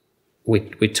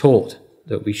we're taught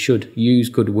that we should use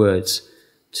good words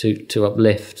to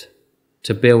uplift,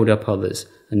 to build up others,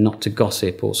 and not to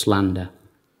gossip or slander.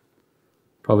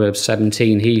 Proverbs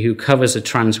 17, he who covers a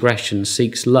transgression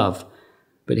seeks love,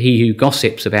 but he who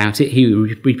gossips about it, he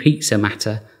who repeats a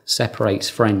matter, separates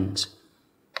friends.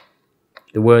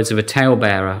 The words of a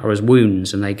talebearer are as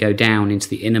wounds, and they go down into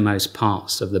the innermost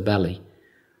parts of the belly.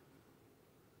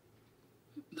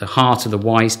 The heart of the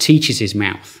wise teaches his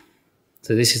mouth.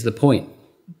 So this is the point.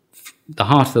 The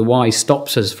heart of the wise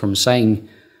stops us from saying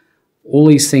all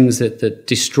these things that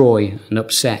destroy and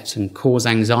upset and cause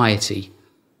anxiety.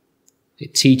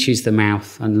 It teaches the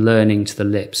mouth and learning to the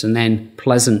lips. And then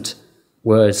pleasant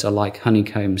words are like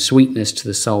honeycomb, sweetness to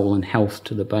the soul and health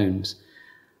to the bones.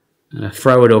 And a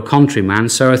froward or contrary man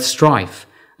soweth strife,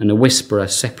 and a whisperer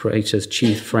separateth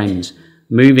chief friends,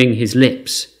 moving his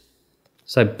lips.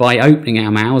 So by opening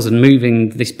our mouths and moving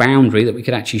this boundary that we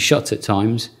could actually shut at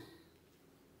times,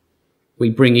 we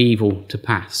bring evil to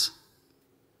pass.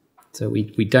 So we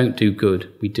don't do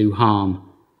good, we do harm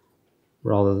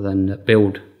rather than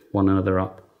build one another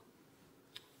up.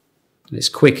 And it's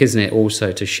quick, isn't it,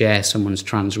 also to share someone's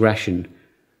transgression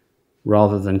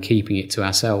rather than keeping it to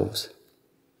ourselves.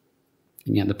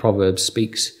 And yet the Proverbs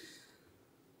speaks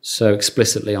so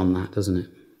explicitly on that, doesn't it?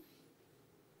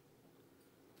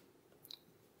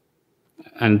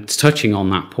 And touching on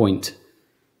that point,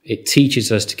 it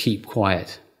teaches us to keep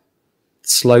quiet,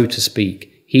 slow to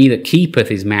speak. He that keepeth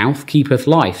his mouth keepeth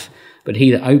life, but he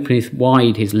that openeth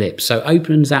wide his lips. So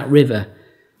opens that river,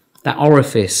 that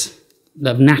orifice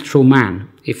of natural man.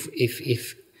 If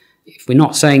we're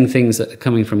not saying things that are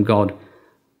coming from God,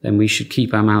 then we should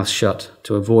keep our mouths shut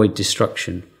to avoid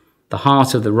destruction. The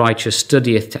heart of the righteous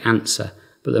studieth to answer,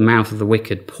 but the mouth of the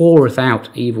wicked poureth out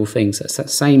evil things. That's that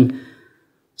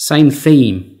same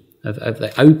theme of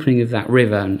the opening of that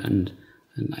river and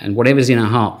whatever's in our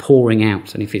heart pouring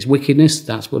out. And if it's wickedness,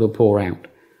 that's what will pour out.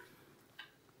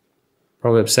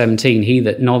 Proverbs 17, he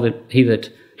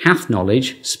that hath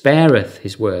knowledge spareth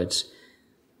his words.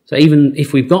 So even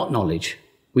if we've got knowledge,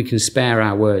 we can spare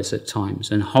our words at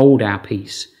times and hold our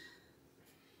peace.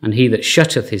 and he that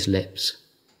shutteth his lips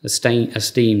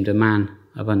esteemed a man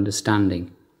of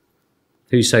understanding.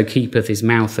 Whoso keepeth his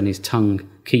mouth and his tongue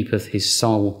keepeth his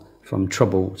soul from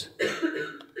troubles.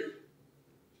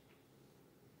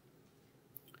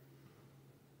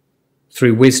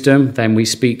 Through wisdom, then, we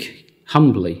speak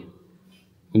humbly,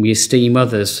 and we esteem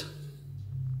others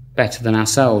better than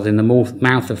ourselves. In the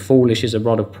mouth of foolish is a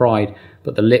rod of pride,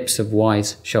 but the lips of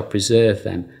wise shall preserve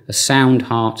them. A sound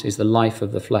heart is the life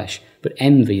of the flesh, but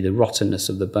envy the rottenness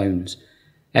of the bones.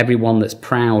 Every one that's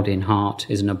proud in heart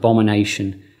is an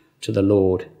abomination to the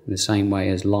Lord, in the same way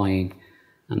as lying.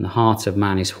 And the heart of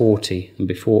man is haughty, and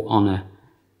before honour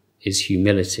is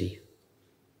humility.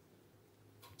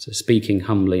 So speaking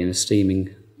humbly and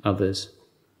esteeming others.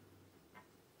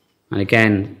 And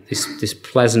again, this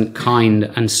pleasant, kind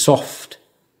and soft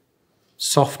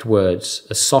words,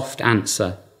 a soft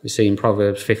answer. We see in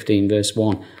Proverbs 15 verse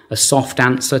 1, a soft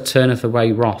answer turneth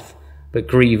away wrath, but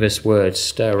grievous words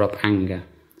stir up anger.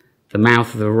 The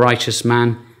mouth of a righteous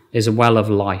man is a well of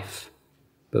life,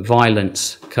 but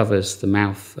violence covers the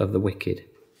mouth of the wicked.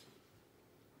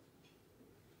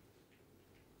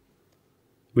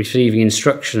 Receiving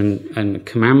instruction and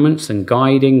commandments and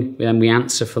guiding, then we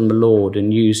answer from the Lord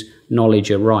and use knowledge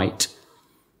aright.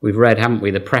 We've read, haven't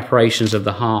we, the preparations of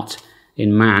the heart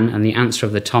in man, and the answer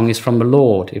of the tongue is from the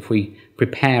Lord if we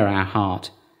prepare our heart.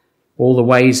 All the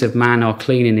ways of man are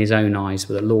clean in his own eyes,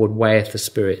 but the Lord weigheth the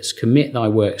spirits. Commit thy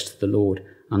works to the Lord,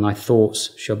 and thy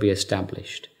thoughts shall be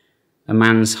established. A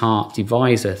man's heart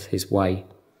deviseth his way,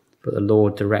 but the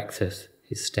Lord directeth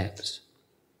his steps.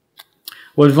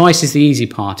 Well, advice is the easy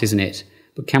part, isn't it?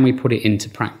 But can we put it into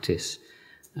practice?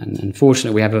 And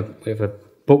unfortunately, we have a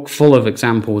book full of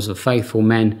examples of faithful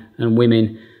men and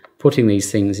women putting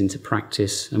these things into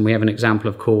practice. And we have an example,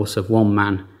 of course, of one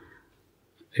man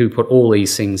who put all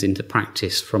these things into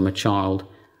practice from a child.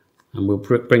 And we'll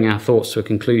bring our thoughts to a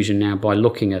conclusion now by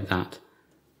looking at that.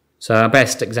 So our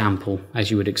best example,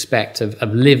 as you would expect,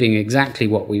 of living exactly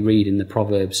what we read in the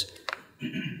Proverbs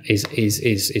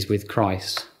is with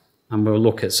Christ. And we'll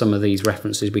look at some of these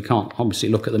references. We can't obviously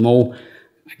look at them all.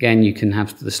 Again, you can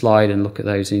have the slide and look at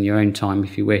those in your own time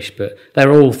if you wish. But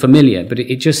they're all familiar. But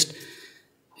it just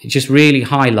really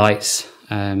highlights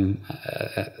how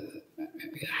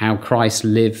Christ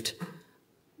lived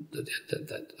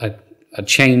a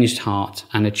changed heart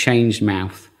and a changed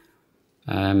mouth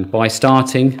by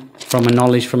starting from a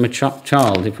knowledge from a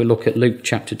child. If we look at Luke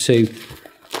chapter 2,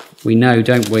 we know,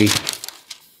 don't we?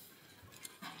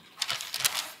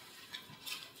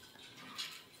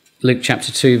 Luke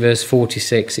chapter 2 verse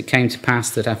 46, it came to pass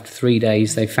that after 3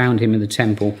 days they found him in the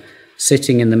temple,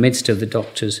 sitting in the midst of the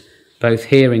doctors, both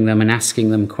hearing them and asking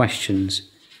them questions.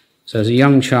 So as a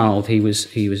young child he was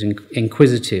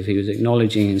inquisitive, he was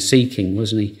acknowledging and seeking,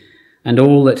 wasn't he? And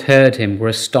all that heard him were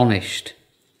astonished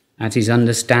at his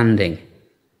understanding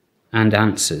and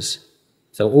answers.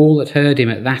 So all that heard him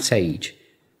at that age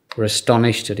were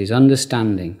astonished at his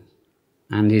understanding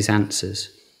and his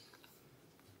answers.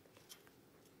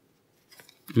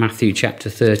 Matthew chapter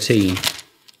 13.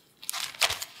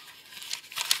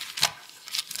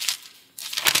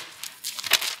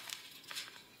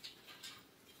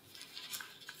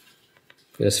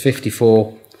 Verse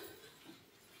 54.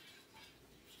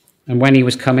 And when he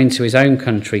was come into his own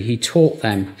country, he taught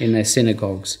them in their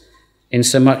synagogues,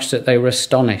 insomuch that they were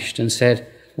astonished, and said,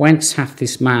 Whence hath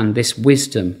this man this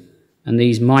wisdom and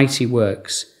these mighty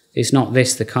works? Is not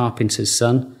this the carpenter's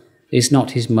son? Is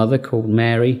not his mother called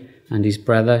Mary, and his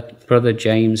brother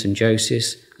James and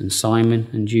Joseph and Simon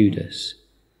and Judas?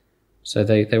 So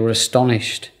they were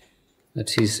astonished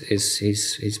at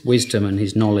his wisdom and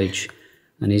his knowledge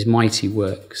and his mighty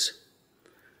works.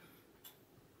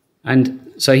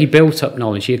 And so he built up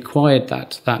knowledge. He acquired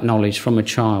that knowledge from a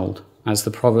child, as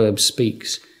the Proverbs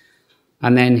speaks.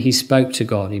 And then he spoke to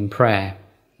God in prayer,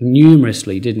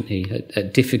 numerously, didn't he?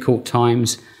 At difficult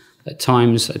times, at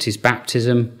times at his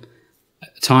baptism,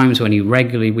 at times when he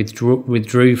regularly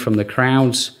withdrew from the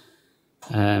crowds,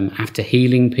 after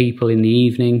healing people in the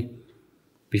evening,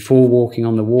 before walking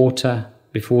on the water,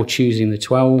 before choosing the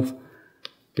 12,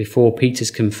 before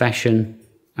Peter's confession,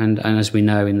 and as we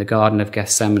know, in the Garden of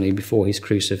Gethsemane before his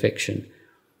crucifixion.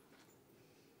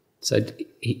 So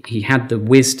he had the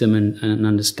wisdom and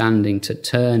understanding to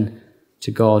turn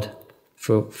to God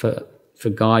for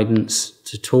guidance,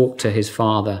 to talk to his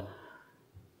Father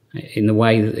in the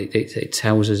way that it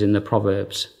tells us in the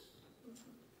Proverbs.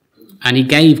 And he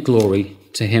gave glory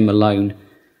to him alone.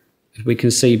 We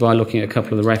can see by looking at a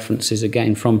couple of the references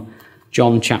again from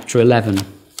John chapter 11.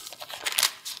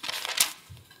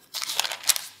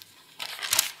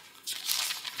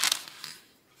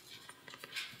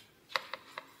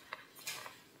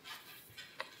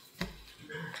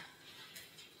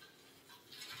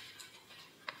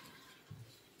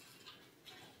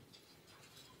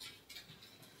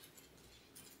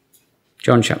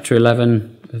 John chapter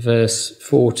 11, verse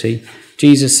 40.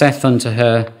 Jesus saith unto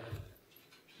her,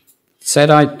 said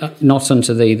I not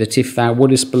unto thee that if thou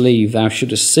wouldest believe, thou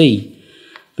shouldest see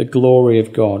the glory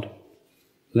of God?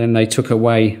 Then they took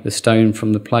away the stone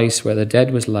from the place where the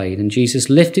dead was laid. And Jesus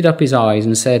lifted up his eyes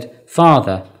and said,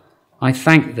 Father, I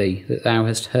thank thee that thou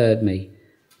hast heard me.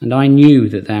 And I knew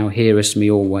that thou hearest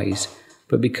me always.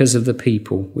 But because of the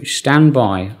people which stand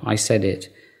by, I said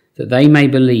it, that they may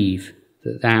believe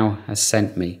that thou hast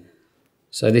sent me.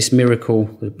 So this miracle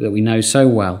that we know so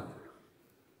well,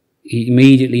 he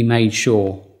immediately made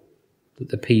sure that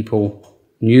the people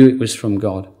knew it was from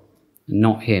God and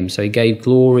not him. So he gave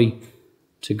glory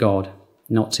to God,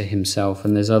 not to himself.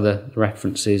 And there's other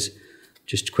references.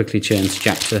 Just quickly turn to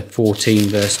chapter 14,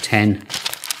 verse 10.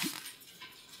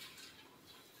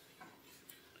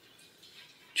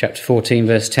 Chapter 14,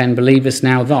 verse 10, believest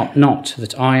now not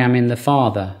that I am in the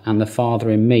Father, and the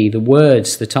Father in me? The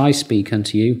words that I speak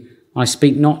unto you, I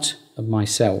speak not of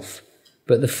myself,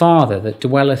 but the Father that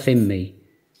dwelleth in me,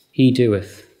 he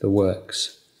doeth the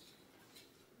works.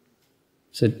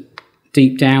 So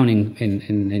deep down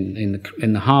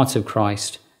in the heart of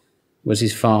Christ was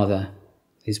his Father,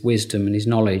 his wisdom and his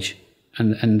knowledge,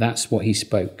 and that's what he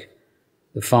spoke.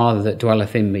 The Father that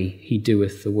dwelleth in me, he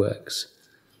doeth the works.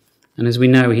 And as we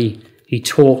know, he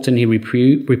taught and he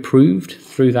reproved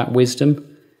through that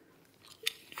wisdom.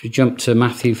 If you jump to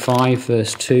Matthew 5,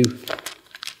 verse 2.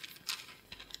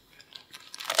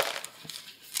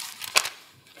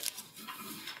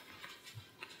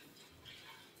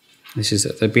 This is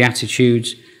at the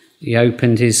Beatitudes. He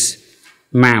opened his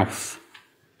mouth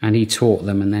and he taught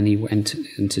them, and then he went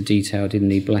into detail, didn't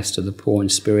he? Blessed are the poor in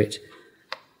spirit,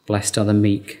 blessed are the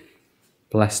meek,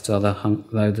 blessed are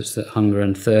those that hunger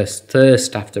and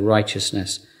thirst after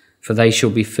righteousness, for they shall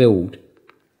be filled.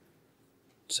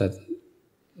 So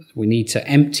we need to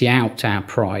empty out our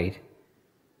pride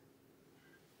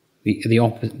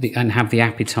and have the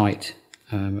appetite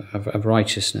of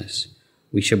righteousness.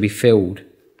 We shall be filled.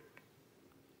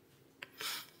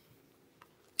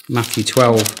 Matthew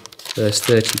 12, verse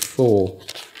 34.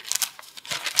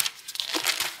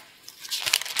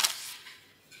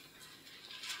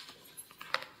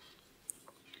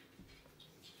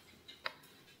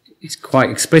 He's quite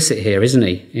explicit here, isn't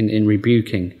he, in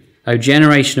rebuking. O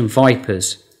generation of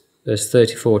vipers, verse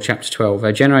 34, chapter 12.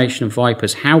 O generation of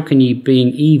vipers, how can ye, being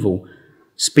evil,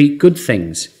 speak good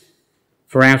things?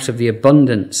 For out of the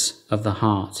abundance of the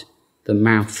heart the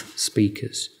mouth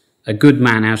speaketh. A good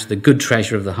man out of the good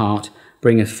treasure of the heart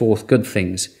bringeth forth good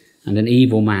things, and an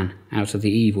evil man out of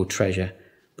the evil treasure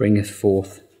bringeth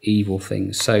forth evil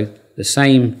things. So the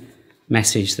same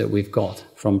message that we've got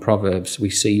from Proverbs we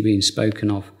see being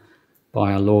spoken of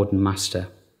by our Lord and Master.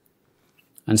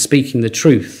 And speaking the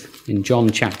truth in John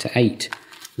chapter 8,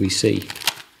 we see,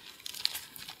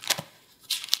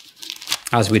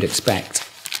 as we'd expect.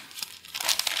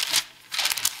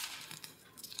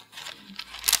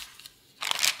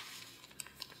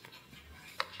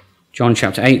 John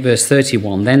chapter 8, verse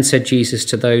 31, Then said Jesus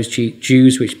to those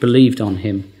Jews which believed on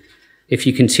him, If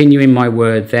ye continue in my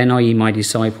word, then are ye my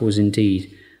disciples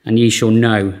indeed, and ye shall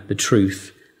know the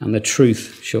truth, and the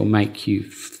truth shall make you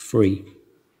free.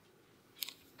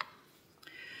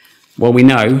 Well, we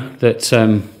know that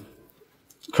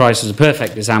Christ is a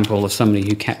perfect example of somebody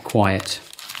who kept quiet.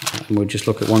 And we'll just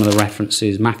look at one of the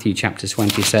references, Matthew chapter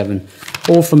 27.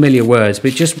 All familiar words,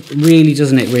 but it just really,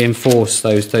 doesn't it, reinforce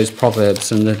those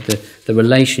proverbs and the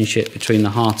relationship between the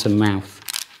heart and mouth.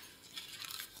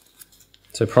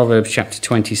 So Proverbs chapter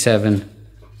 27,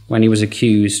 when he was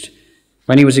accused,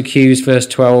 verse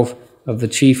 12, of the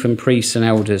chief and priests and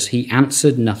elders, he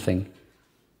answered nothing.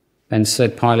 Then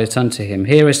said Pilate unto him,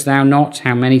 Hearest thou not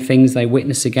how many things they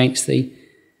witness against thee?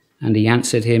 And he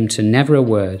answered him to never a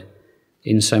word,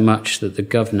 insomuch that the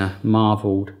governor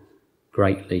marvelled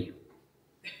greatly.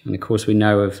 And of course we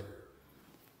know of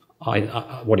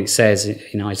what it says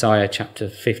in Isaiah chapter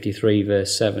 53,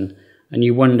 verse 7. And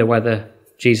you wonder whether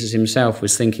Jesus himself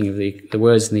was thinking of the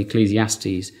words in the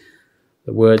Ecclesiastes.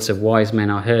 The words of wise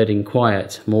men are heard in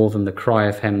quiet, more than the cry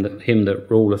of him that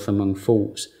ruleth among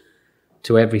fools.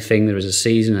 To everything there is a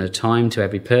season and a time, to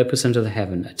every purpose under the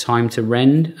heaven, a time to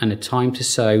rend and a time to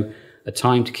sow, a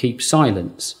time to keep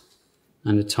silence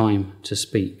and a time to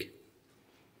speak.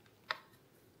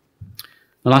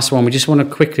 The last one, we just want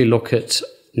to quickly look at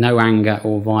no anger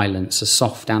or violence, a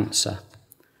soft answer.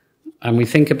 And we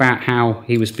think about how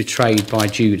he was betrayed by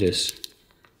Judas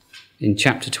in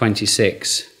chapter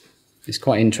 26. It's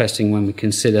quite interesting when we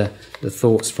consider the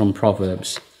thoughts from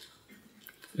Proverbs.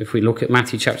 If we look at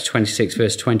Matthew chapter 26,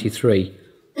 verse 23,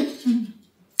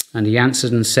 and he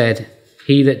answered and said,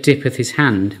 He that dippeth his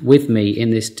hand with me in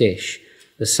this dish,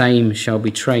 the same shall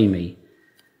betray me.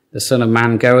 The Son of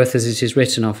Man goeth as it is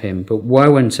written of him, but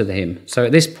woe unto him. So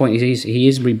at this point he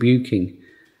is rebuking.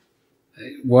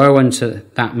 Woe unto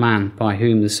that man by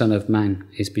whom the Son of Man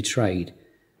is betrayed.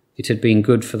 It had been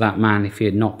good for that man if he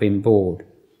had not been born.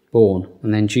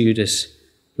 And then Judas,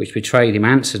 which betrayed him,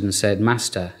 answered and said,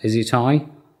 Master, is it I?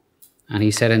 And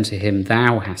he said unto him,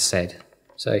 Thou hast said.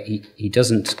 So he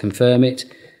doesn't confirm it.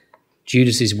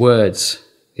 Judas's words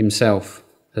himself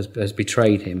has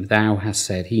betrayed him. Thou hast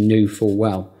said. He knew full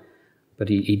well. But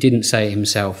he didn't say it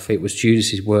himself. It was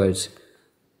Judas's words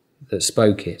that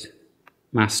spoke it.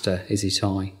 Master, is it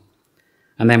I?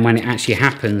 And then when it actually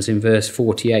happens in verse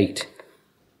 48,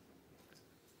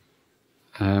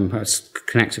 it's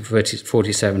connected to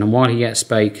 47. And while he yet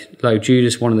spake, lo,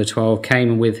 Judas, one of the 12, came,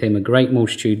 and with him a great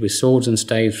multitude with swords and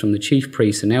staves from the chief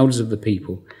priests and elders of the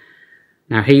people.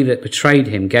 Now he that betrayed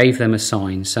him gave them a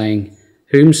sign, saying,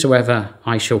 Whomsoever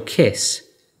I shall kiss,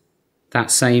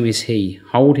 that same is he.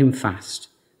 Hold him fast.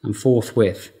 And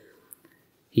forthwith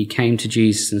he came to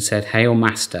Jesus and said, Hail,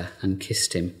 Master, and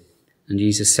kissed him. And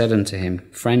Jesus said unto him,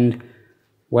 Friend,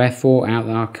 wherefore art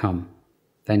thou come?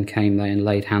 Then came they and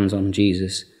laid hands on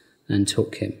Jesus and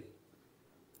took him.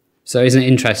 So isn't it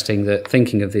interesting that,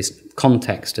 thinking of this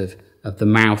context of the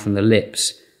mouth and the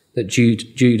lips, that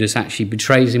Judas actually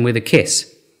betrays him with a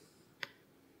kiss?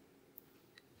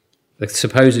 The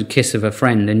supposed kiss of a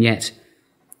friend, and yet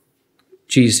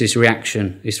Jesus'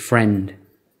 reaction is, Friend,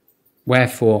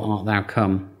 wherefore art thou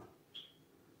come?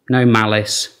 No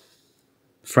malice.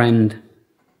 Friend,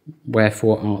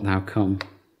 wherefore art thou come?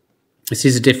 This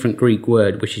is a different Greek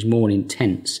word which is more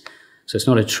intense. So it's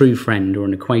not a true friend or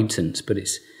an acquaintance, but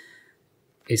it's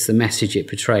the message it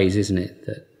portrays, isn't it?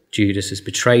 That Judas has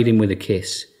betrayed him with a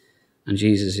kiss, and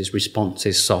Jesus' response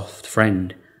is soft.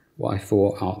 Friend,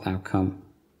 wherefore art thou come?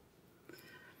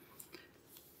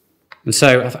 And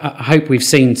so I hope we've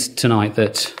seen tonight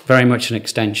that, very much an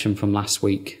extension from last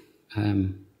week,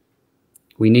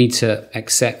 we need to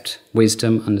accept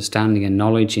wisdom, understanding and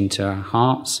knowledge into our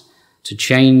hearts, to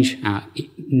change our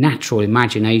natural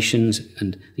imaginations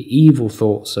and the evil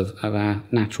thoughts of our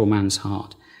natural man's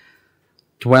heart.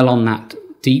 Dwell on that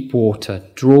deep water,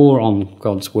 draw on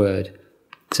God's word,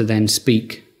 to then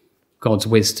speak God's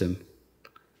wisdom,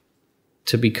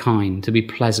 to be kind, to be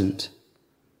pleasant,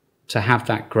 to have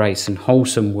that grace and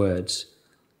wholesome words.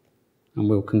 And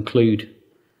we'll conclude.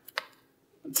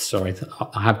 Sorry,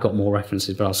 I have got more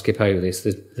references, but I'll skip over this.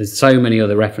 There's so many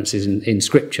other references in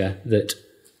Scripture that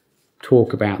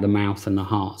talk about the mouth and the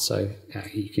heart, so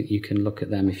you can look at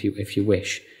them if you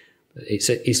wish.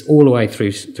 It's all the way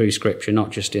through Scripture, not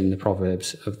just in the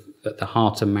Proverbs, of the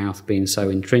heart and mouth being so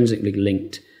intrinsically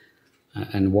linked,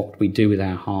 and what we do with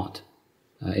our heart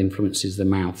influences the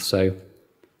mouth. So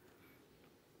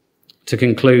to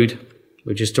conclude,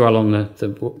 we'll just dwell on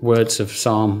the words of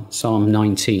Psalm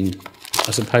 19,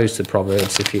 as opposed to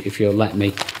Proverbs, if you'll let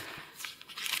me.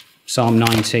 Psalm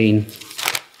 19,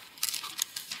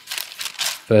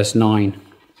 verse 9.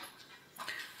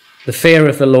 The fear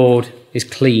of the Lord is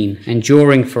clean,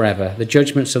 enduring forever. The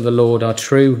judgments of the Lord are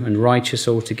true and righteous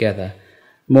altogether.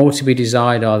 More to be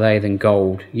desired are they than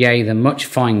gold, yea, than much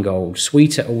fine gold,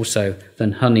 sweeter also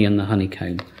than honey and the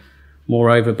honeycomb.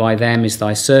 Moreover, by them is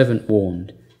thy servant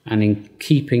warned, and in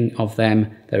keeping of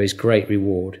them there is great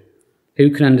reward. Who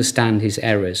can understand his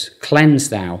errors? Cleanse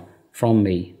thou from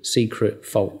me secret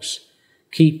faults.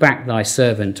 Keep back thy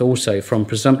servant also from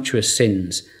presumptuous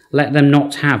sins. Let them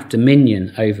not have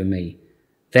dominion over me.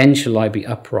 Then shall I be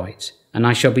upright, and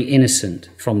I shall be innocent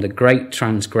from the great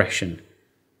transgression.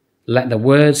 Let the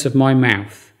words of my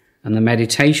mouth and the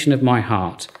meditation of my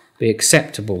heart be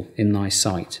acceptable in thy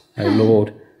sight, O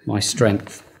Lord, my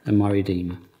strength and my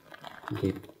Redeemer. Thank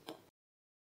you.